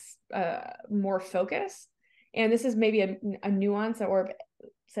 more focus, and this is maybe a nuance, or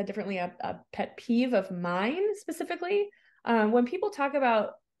said differently, a pet peeve of mine specifically. When people talk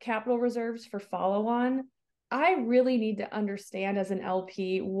about capital reserves for follow-on, I really need to understand as an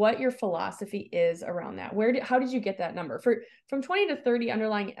LP what your philosophy is around that. How did you get that number? From 20 to 30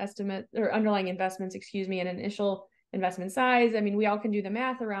 underlying investments, and an initial investment size. I mean, we all can do the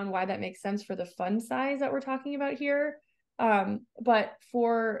math around why that makes sense for the fund size that we're talking about here. But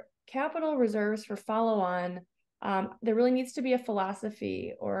for capital reserves for follow-on, there really needs to be a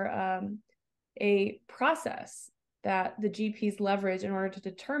philosophy or a process that the GPs leverage in order to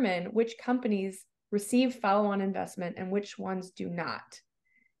determine which companies receive follow-on investment and which ones do not.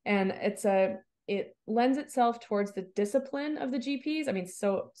 And it lends itself towards the discipline of the GPs. I mean,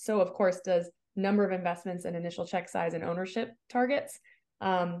 so of course does number of investments and initial check size and ownership targets.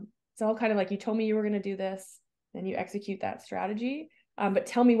 It's all kind of like, you told me you were going to do this, then you execute that strategy. But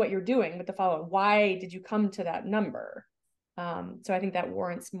tell me what you're doing with the follow-on. Why did you come to that number? So I think that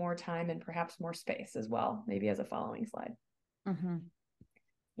warrants more time and perhaps more space as well, maybe as a following slide. Mm-hmm.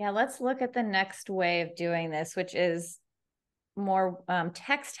 Yeah, let's look at the next way of doing this, which is more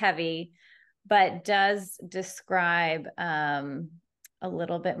text heavy, but does describe a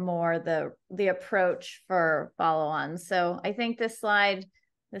little bit more the approach for follow-on. So I think this slide,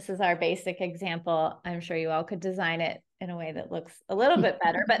 this is our basic example. I'm sure you all could design it in a way that looks a little bit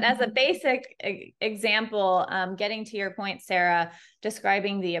better, but as a basic example, getting to your point, Sarah,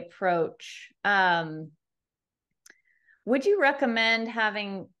 describing the approach, would you recommend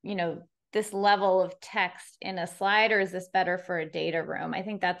having, this level of text in a slide, or is this better for a data room? I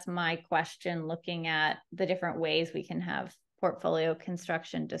think that's my question, looking at the different ways we can have portfolio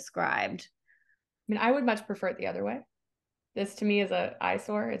construction described. I mean, I would much prefer it the other way. This to me is an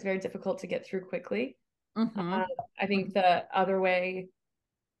eyesore. It's very difficult to get through quickly. Mm-hmm. I think the other way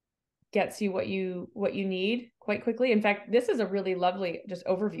gets you what you need quite quickly. In fact, this is a really lovely just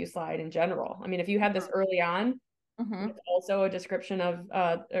overview slide in general. I mean, if you had this early on, mm-hmm. it's also a description of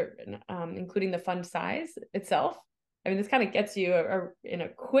including the fund size itself. I mean, this kind of gets you in a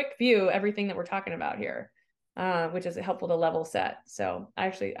quick view everything that we're talking about here, which is helpful to level set. So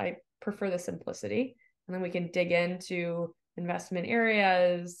I prefer the simplicity, and then we can dig into investment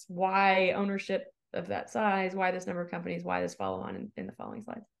areas, why ownership of that size, why this number of companies, why this follow on in the following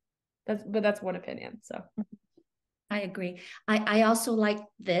slides. That's one opinion. So I agree. I also like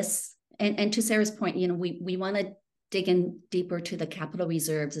this, and to Sarah's point, we want to dig in deeper to the capital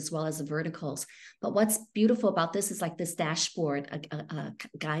reserves as well as the verticals. But what's beautiful about this is like this dashboard, a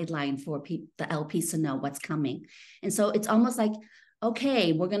guideline for the LPs to know what's coming. And so it's almost like,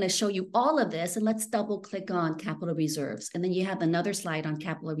 okay, we're going to show you all of this, and let's double click on capital reserves. And then you have another slide on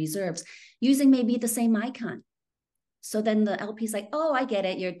capital reserves using maybe the same icon. So then the LP is like, oh, I get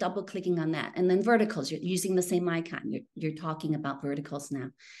it. You're double clicking on that. And then verticals, you're using the same icon. You're talking about verticals now.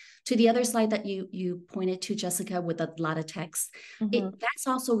 To the other slide that you pointed to, Jessica, with a lot of text, mm-hmm. That's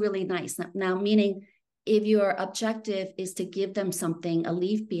also really nice. Now, meaning if your objective is to give them something, a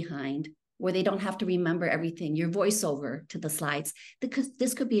leave behind, where they don't have to remember everything, your voiceover to the slides, because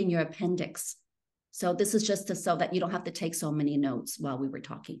this could be in your appendix. So this is just so that you don't have to take so many notes while we were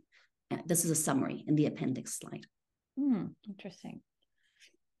talking. This is a summary in the appendix slide. Interesting.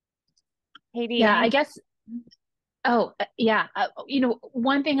 Katie, yeah, I guess. Oh, yeah.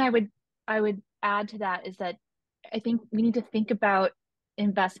 One thing I would add to that is that I think we need to think about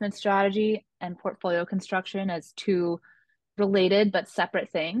investment strategy and portfolio construction as two related but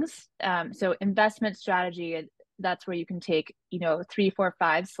separate things. So investment strategy, that's where you can take, 3, 4,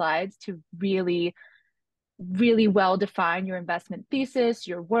 5 slides to really, really well define your investment thesis,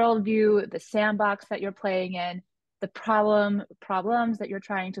 your worldview, the sandbox that you're playing in, the problems that you're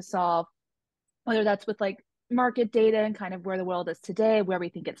trying to solve, whether that's with like market data and kind of where the world is today, where we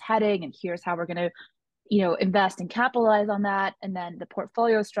think it's heading, and here's how we're going to invest and capitalize on that. And then the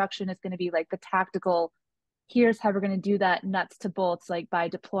portfolio structure is going to be like the tactical, here's how we're going to do that nuts to bolts, like by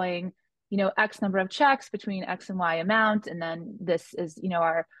deploying, X number of checks between X and Y amount. And then this is,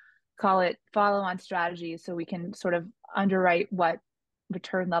 our, call it follow-on strategy. So we can sort of underwrite what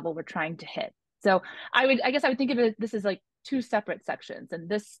return level we're trying to hit. So I guess I would think of it, this is like 2 separate sections. And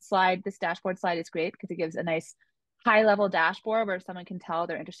this dashboard slide is great because it gives a nice high level dashboard where if someone can tell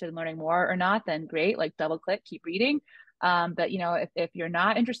they're interested in learning more or not, then great, like double click, keep reading. But if you're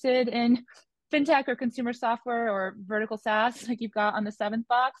not interested in fintech or consumer software or vertical SaaS, like you've got on the 7th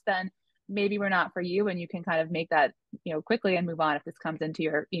box, then maybe we're not for you, and you can kind of make that, quickly and move on if this comes into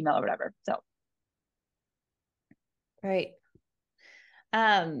your email or whatever. So. Great.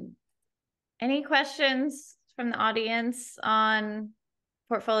 Any questions from the audience on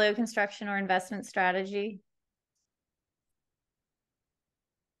portfolio construction or investment strategy?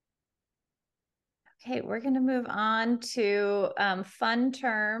 Okay, we're going to move on to fund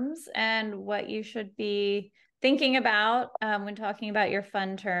terms and what you should be thinking about when talking about your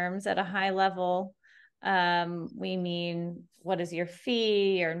fund terms at a high level. We mean, what is your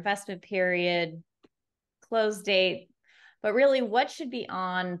fee, your investment period, close date, but really what should be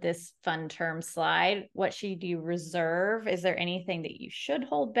on this fund term slide? What should you reserve? Is there anything that you should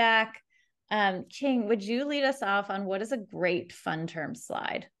hold back? Ching, would you lead us off on what is a great fund term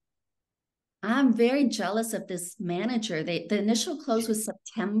slide? I'm very jealous of this manager. The initial close was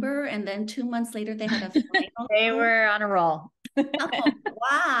September, and then 2 months later they had a final. They were on a roll. Oh,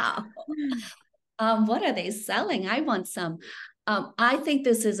 wow. What are they selling? I want some. I think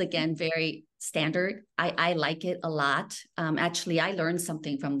this is, again, very standard. I like it a lot. Actually, I learned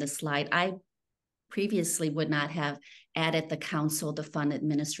something from this slide. I previously would not have added the counsel, the fund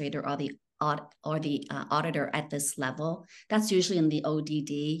administrator, or the auditor at this level. That's usually in the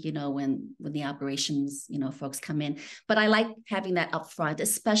ODD, when the operations, folks come in. But I like having that up front,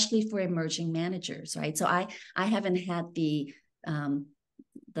 especially for emerging managers, right? So I haven't had the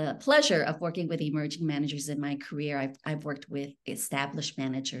pleasure of working with emerging managers in my career. I've worked with established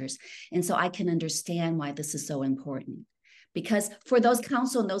managers. And so I can understand why this is so important. Because for those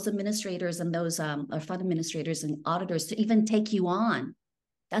counsel and those administrators and those fund administrators and auditors to even take you on,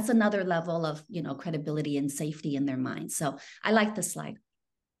 that's another level of, credibility and safety in their minds. So I like the slide.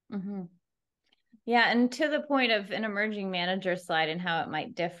 Mm-hmm. Yeah. And to the point of an emerging manager slide and how it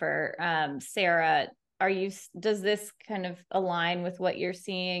might differ, Sarah, does this kind of align with what you're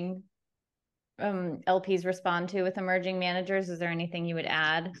seeing LPs respond to with emerging managers? Is there anything you would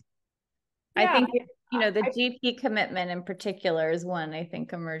add? Yeah, I think, the GP commitment in particular is one I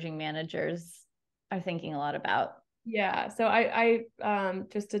think emerging managers are thinking a lot about. Yeah. So I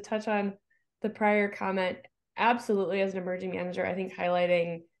just to touch on the prior comment, absolutely, as an emerging manager, I think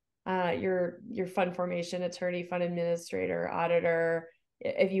highlighting your fund formation attorney, fund administrator, auditor,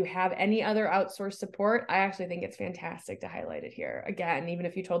 if you have any other outsourced support, I actually think it's fantastic to highlight it here. Again, even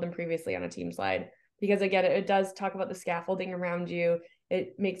if you told them previously on a team slide, because again, it does talk about the scaffolding around you.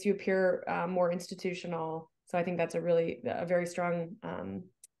 It makes you appear more institutional. So I think that's a very strong,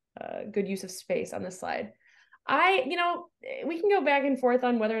 good use of space on this slide. We can go back and forth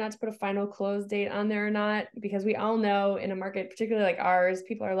on whether or not to put a final close date on there or not, because we all know in a market, particularly like ours,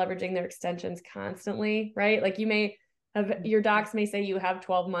 people are leveraging their extensions constantly, right? Like your docs may say you have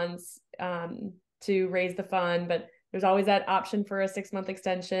 12 months to raise the fund, but there's always that option for a 6-month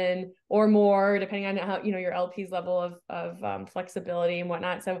extension or more, depending on how, your LP's level of flexibility and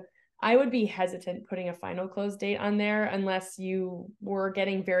whatnot. So I would be hesitant putting a final close date on there unless you were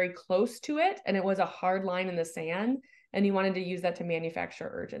getting very close to it and it was a hard line in the sand and you wanted to use that to manufacture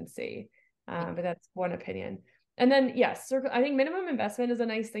urgency. But that's one opinion. And then, yes, I think minimum investment is a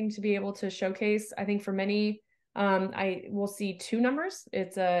nice thing to be able to showcase. I think for many, I will see 2 numbers.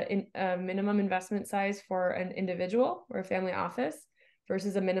 It's a minimum investment size for an individual or a family office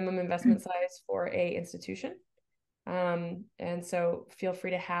versus a minimum investment size for a institution. And so feel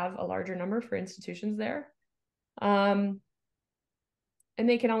free to have a larger number for institutions there. And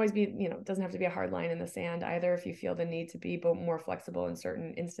they can always be, it doesn't have to be a hard line in the sand either. If you feel the need to be more flexible in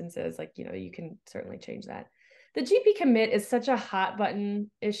certain instances, like, you can certainly change that. The GP commit is such a hot button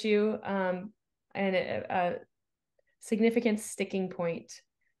issue, and a significant sticking point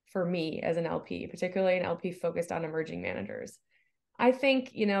for me as an LP, particularly an LP focused on emerging managers. I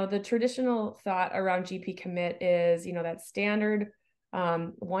think, the traditional thought around GP commit is, that standard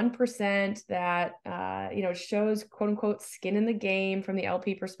 1% that, shows quote unquote skin in the game from the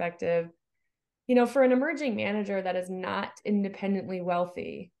LP perspective. For an emerging manager that is not independently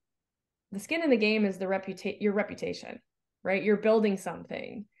wealthy, the skin in the game is your reputation, right? You're building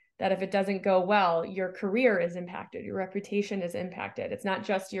something that if it doesn't go well, your career is impacted, your reputation is impacted. It's not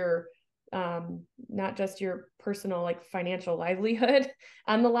just your personal like financial livelihood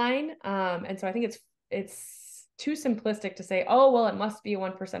on the line. And so I think it's too simplistic to say, oh, well, it must be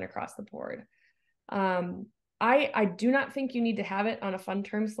 1% across the board. I do not think you need to have it on a fund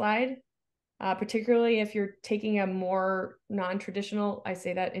term slide, particularly if you're taking a more non-traditional, I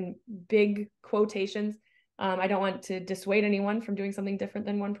say that in big quotations. I don't want to dissuade anyone from doing something different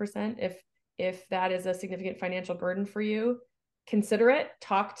than 1%. If that is a significant financial burden for you, consider it.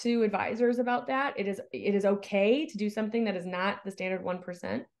 Talk to advisors about that. It is okay to do something that is not the standard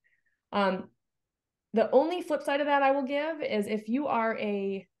 1%. The only flip side of that I will give is if you are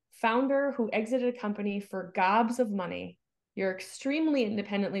a founder who exited a company for gobs of money, you're extremely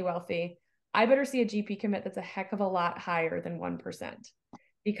independently wealthy, I better see a GP commit that's a heck of a lot higher than 1%.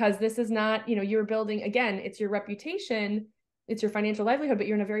 Because this is not, you're building, again, it's your reputation, it's your financial livelihood, but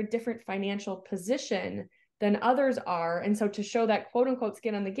you're in a very different financial position than others are. And so to show that quote unquote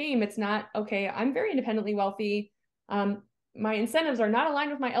skin on the game, it's not, okay, I'm very independently wealthy. My incentives are not aligned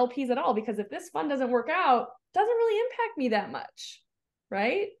with my LPs at all, because if this fund doesn't work out, it doesn't really impact me that much,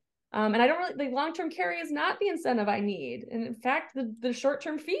 right? And I don't really, the long-term carry is not the incentive I need. And in fact, the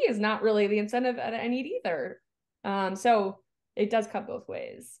short-term fee is not really the incentive that I need either. So it does cut both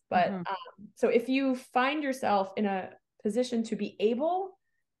ways. But so if you find yourself in a position to be able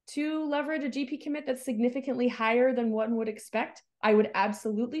to leverage a GP commit that's significantly higher than one would expect, I would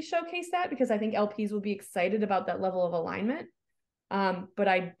absolutely showcase that, because I think LPs will be excited about that level of alignment. But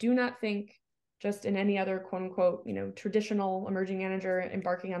I do not think just in any other quote unquote, traditional emerging manager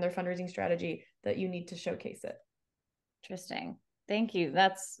embarking on their fundraising strategy that you need to showcase it. Interesting. Thank you.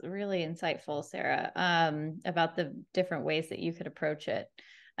 That's really insightful, Sarah, about the different ways that you could approach it.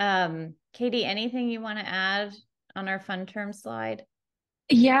 Katie, anything you want to add on our fund term slide?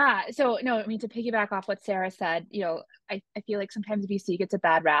 Yeah. So no, I mean, to piggyback off what Sarah said, I feel like sometimes VC gets a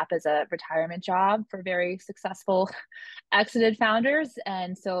bad rap as a retirement job for very successful exited founders.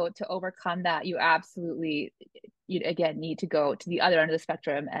 And so to overcome that, you absolutely, again, need to go to the other end of the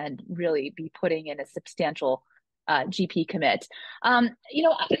spectrum and really be putting in a substantial GP commit. I guess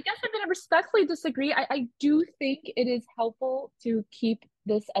I'm going to respectfully disagree. I do think it is helpful to keep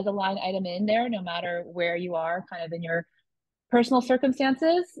this as a line item in there, no matter where you are kind of in your personal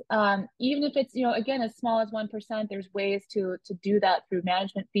circumstances. Even if it's, again, as small as 1%, there's ways to do that through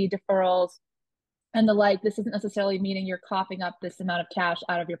management fee deferrals and the like. This isn't necessarily meaning you're coughing up this amount of cash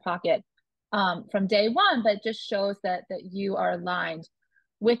out of your pocket from day one, but just shows that you are aligned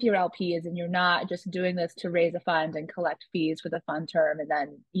with your LPs and you're not just doing this to raise a fund and collect fees for the fund term and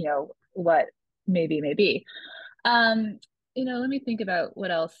then, what maybe may be. Let me think about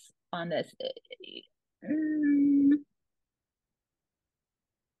what else on this.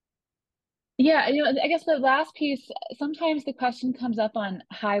 Yeah, I guess the last piece, sometimes the question comes up on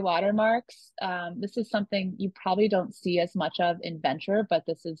high water marks. This is something you probably don't see as much of in venture, but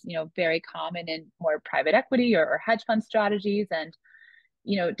this is, very common in more private equity or hedge fund strategies. And,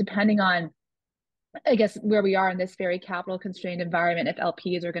 depending on, I guess, where we are in this very capital constrained environment, if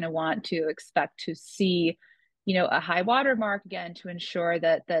LPs are going to want to expect to see, a high water mark again to ensure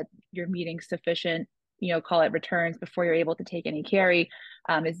that you're meeting sufficient, call it returns before you're able to take any carry,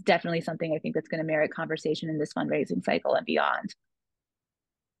 is definitely something I think that's going to merit conversation in this fundraising cycle and beyond.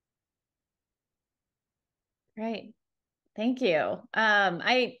 Great. Thank you.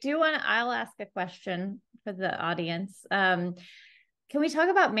 I'll ask a question for the audience. Can we talk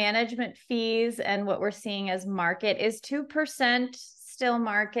about management fees and what we're seeing as market? Is 2% still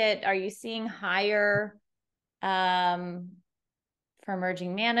market? Are you seeing higher for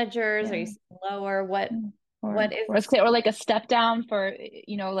emerging managers? Yeah. Are you seeing lower? What is or like a step down for,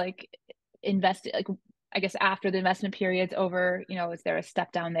 like I guess after the investment period's over, is there a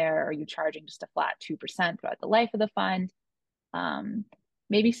step down there? Are you charging just a flat 2% throughout the life of the fund?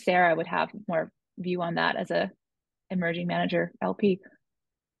 Maybe Sarah would have more view on that as a emerging manager LP.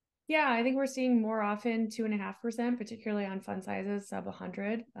 Yeah, I think we're seeing more often 2.5%, particularly on fund sizes sub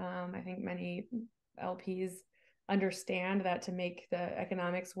 100. I think many LPs understand that to make the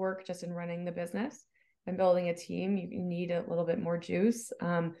economics work just in running the business and building a team, you need a little bit more juice.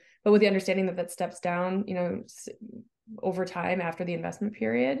 But with the understanding that steps down, over time after the investment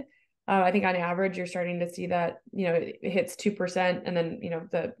period, I think on average, you're starting to see that, it hits 2%, and then,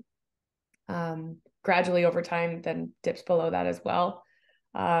 the gradually over time then dips below that as well.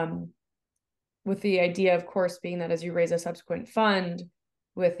 With the idea, of course, being that as you raise a subsequent fund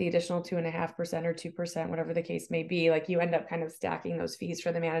with the additional 2.5% or 2%, whatever the case may be, like you end up kind of stacking those fees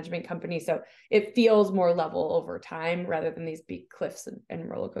for the management company. So it feels more level over time rather than these big cliffs and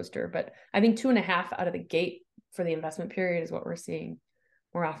roller coaster. But I think 2.5 out of the gate for the investment period is what we're seeing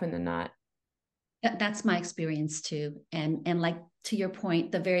more often than not. That's my experience too. And like to your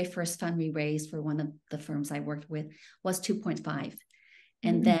point, the very first fund we raised for one of the firms I worked with was 2.5.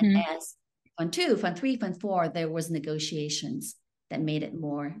 And then as fund 2, fund 3, fund 4, there was negotiations that made it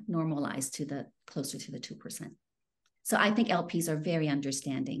more normalized to closer to the 2%. So I think LPs are very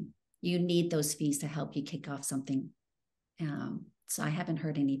understanding. You need those fees to help you kick off something. So I haven't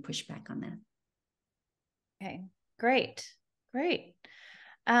heard any pushback on that. Okay, great.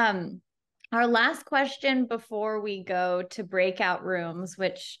 Our last question before we go to breakout rooms,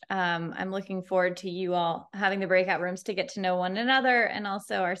 which I'm looking forward to you all having the breakout rooms to get to know one another and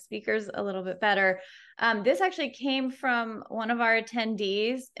also our speakers a little bit better. This actually came from one of our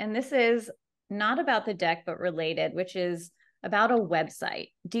attendees, and this is not about the deck, but related, which is about a website.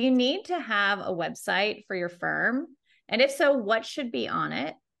 Do you need to have a website for your firm? And if so, what should be on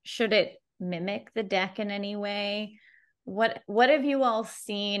it? Should it mimic the deck in any way? What have you all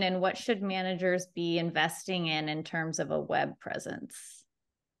seen, and what should managers be investing in terms of a web presence?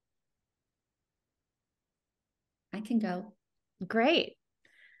 I can go. Great.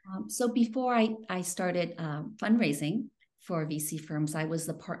 So before I started fundraising for VC firms, I was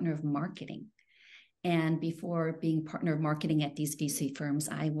the partner of marketing. And before being partner of marketing at these VC firms,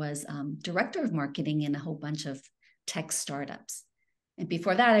 I was director of marketing in a whole bunch of tech startups. And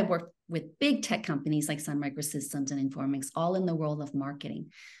before that, I worked with big tech companies like Sun Microsystems and Informix, all in the world of marketing.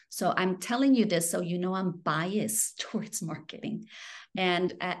 So I'm telling you this so you know I'm biased towards marketing.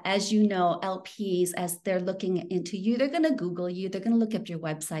 And as you know, LPs, as they're looking into you, they're going to Google you, they're going to look up your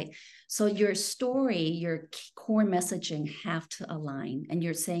website. So your story, your core messaging have to align. And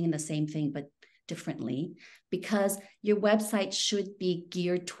you're saying the same thing, but differently, because your website should be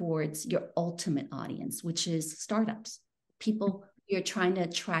geared towards your ultimate audience, which is startups, people you're trying to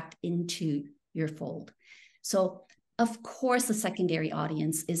attract into your fold. So of course, the secondary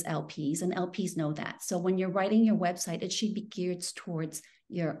audience is LPs, and LPs know that. So when you're writing your website, it should be geared towards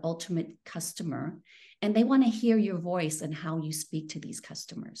your ultimate customer, and they want to hear your voice and how you speak to these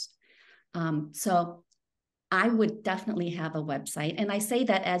customers. So I would definitely have a website. And I say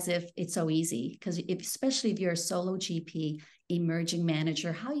that as if it's so easy, because especially if you're a solo GP, emerging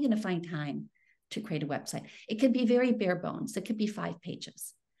manager, how are you going to find time to create a website? It could be very bare bones. It could be 5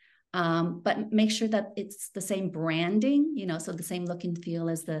 pages. But make sure that it's the same branding, so the same look and feel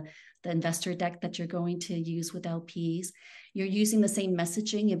as the investor deck that you're going to use with LPs. You're using the same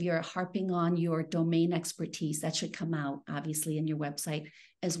messaging. If you're harping on your domain expertise, that should come out, obviously, in your website,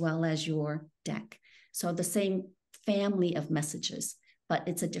 as well as your deck. So the same family of messages, but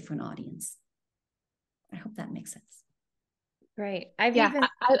it's a different audience. I hope that makes sense. Great. Oh,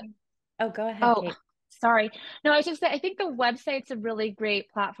 go ahead, Kate. Sorry. No, I was just saying, I think the website's a really great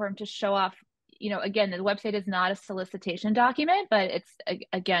platform to show off. Again, the website is not a solicitation document, but it's,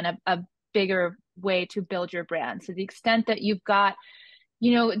 again, a bigger way to build your brand. So the extent that you've got,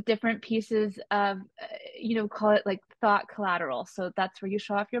 different pieces of, call it like thought collateral. So that's where you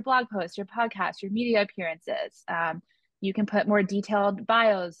show off your blog posts, your podcasts, your media appearances. You can put more detailed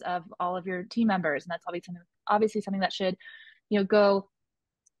bios of all of your team members. And that's obviously something that should, go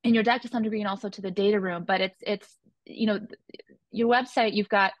in your deck to some degree, and also to the data room. But it's your website, you've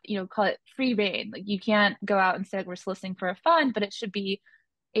got, call it free reign. Like, you can't go out and say we're soliciting for a fund, but it should be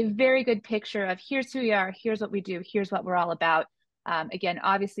a very good picture of here's who we are, here's what we do, here's what we're all about. Again,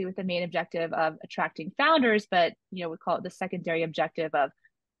 obviously with the main objective of attracting founders, but, we call it the secondary objective of,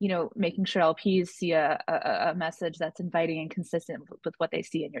 making sure LPs see a message that's inviting and consistent with what they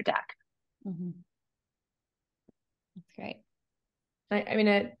see in your deck. Mm-hmm. That's great. I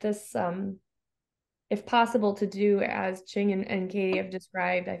mean, this, if possible to do as Ching and Katie have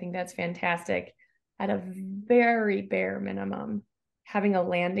described, I think that's fantastic. At a very bare minimum, having a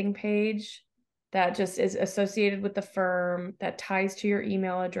landing page that just is associated with the firm, that ties to your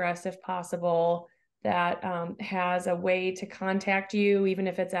email address if possible, that has a way to contact you, even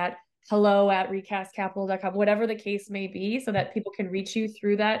if it's at hello@recastcapital.com, whatever the case may be, so that people can reach you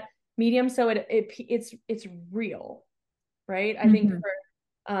through that medium. So it's real. Right. I think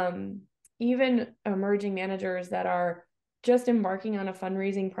for even emerging managers that are just embarking on a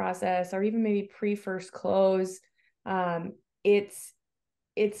fundraising process, or even maybe pre-first close, it's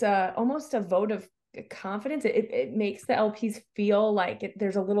it's almost a vote of confidence. It makes the LPs feel like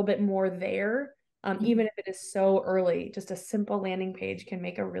there's a little bit more there, even if it is so early. Just a simple landing page can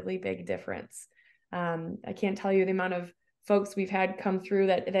make a really big difference. I can't tell you the amount of folks we've had come through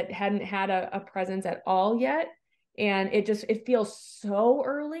that hadn't had a presence at all yet, and it feels so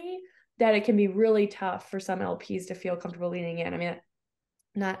early that it can be really tough for some LPs to feel comfortable leaning in. I mean,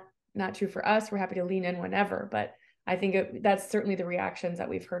 not true for us. We're happy to lean in whenever, but I think that's certainly the reactions that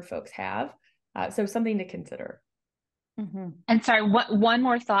we've heard folks have. So something to consider. And sorry, one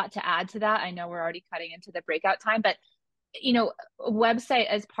more thought to add to that. I know we're already cutting into the breakout time, but a website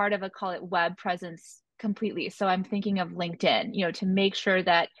as part of call it web presence completely. So I'm thinking of LinkedIn, to make sure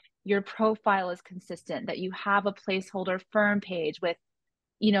that your profile is consistent, that you have a placeholder firm page with,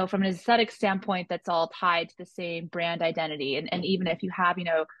 from an aesthetic standpoint, that's all tied to the same brand identity. And even if you have,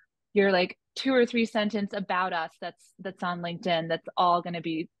 your like 2 or 3 sentence about us that's on LinkedIn, that's all going to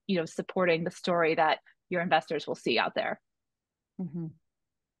be, supporting the story that your investors will see out there.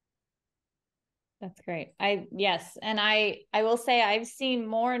 That's great. Yes. And I will say I've seen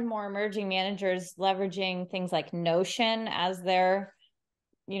more and more emerging managers leveraging things like Notion as their,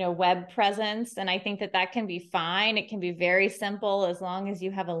 web presence. And I think that can be fine. It can be very simple as long as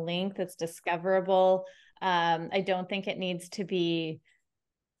you have a link that's discoverable. I don't think it needs to be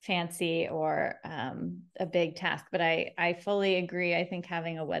fancy or a big task, but I fully agree. I think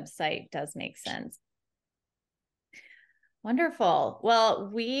having a website does make sense. Wonderful. Well,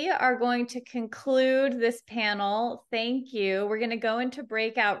 we are going to conclude this panel. Thank you. We're going to go into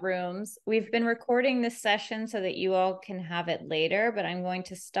breakout rooms. We've been recording this session so that you all can have it later, but I'm going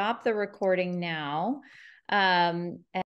to stop the recording now.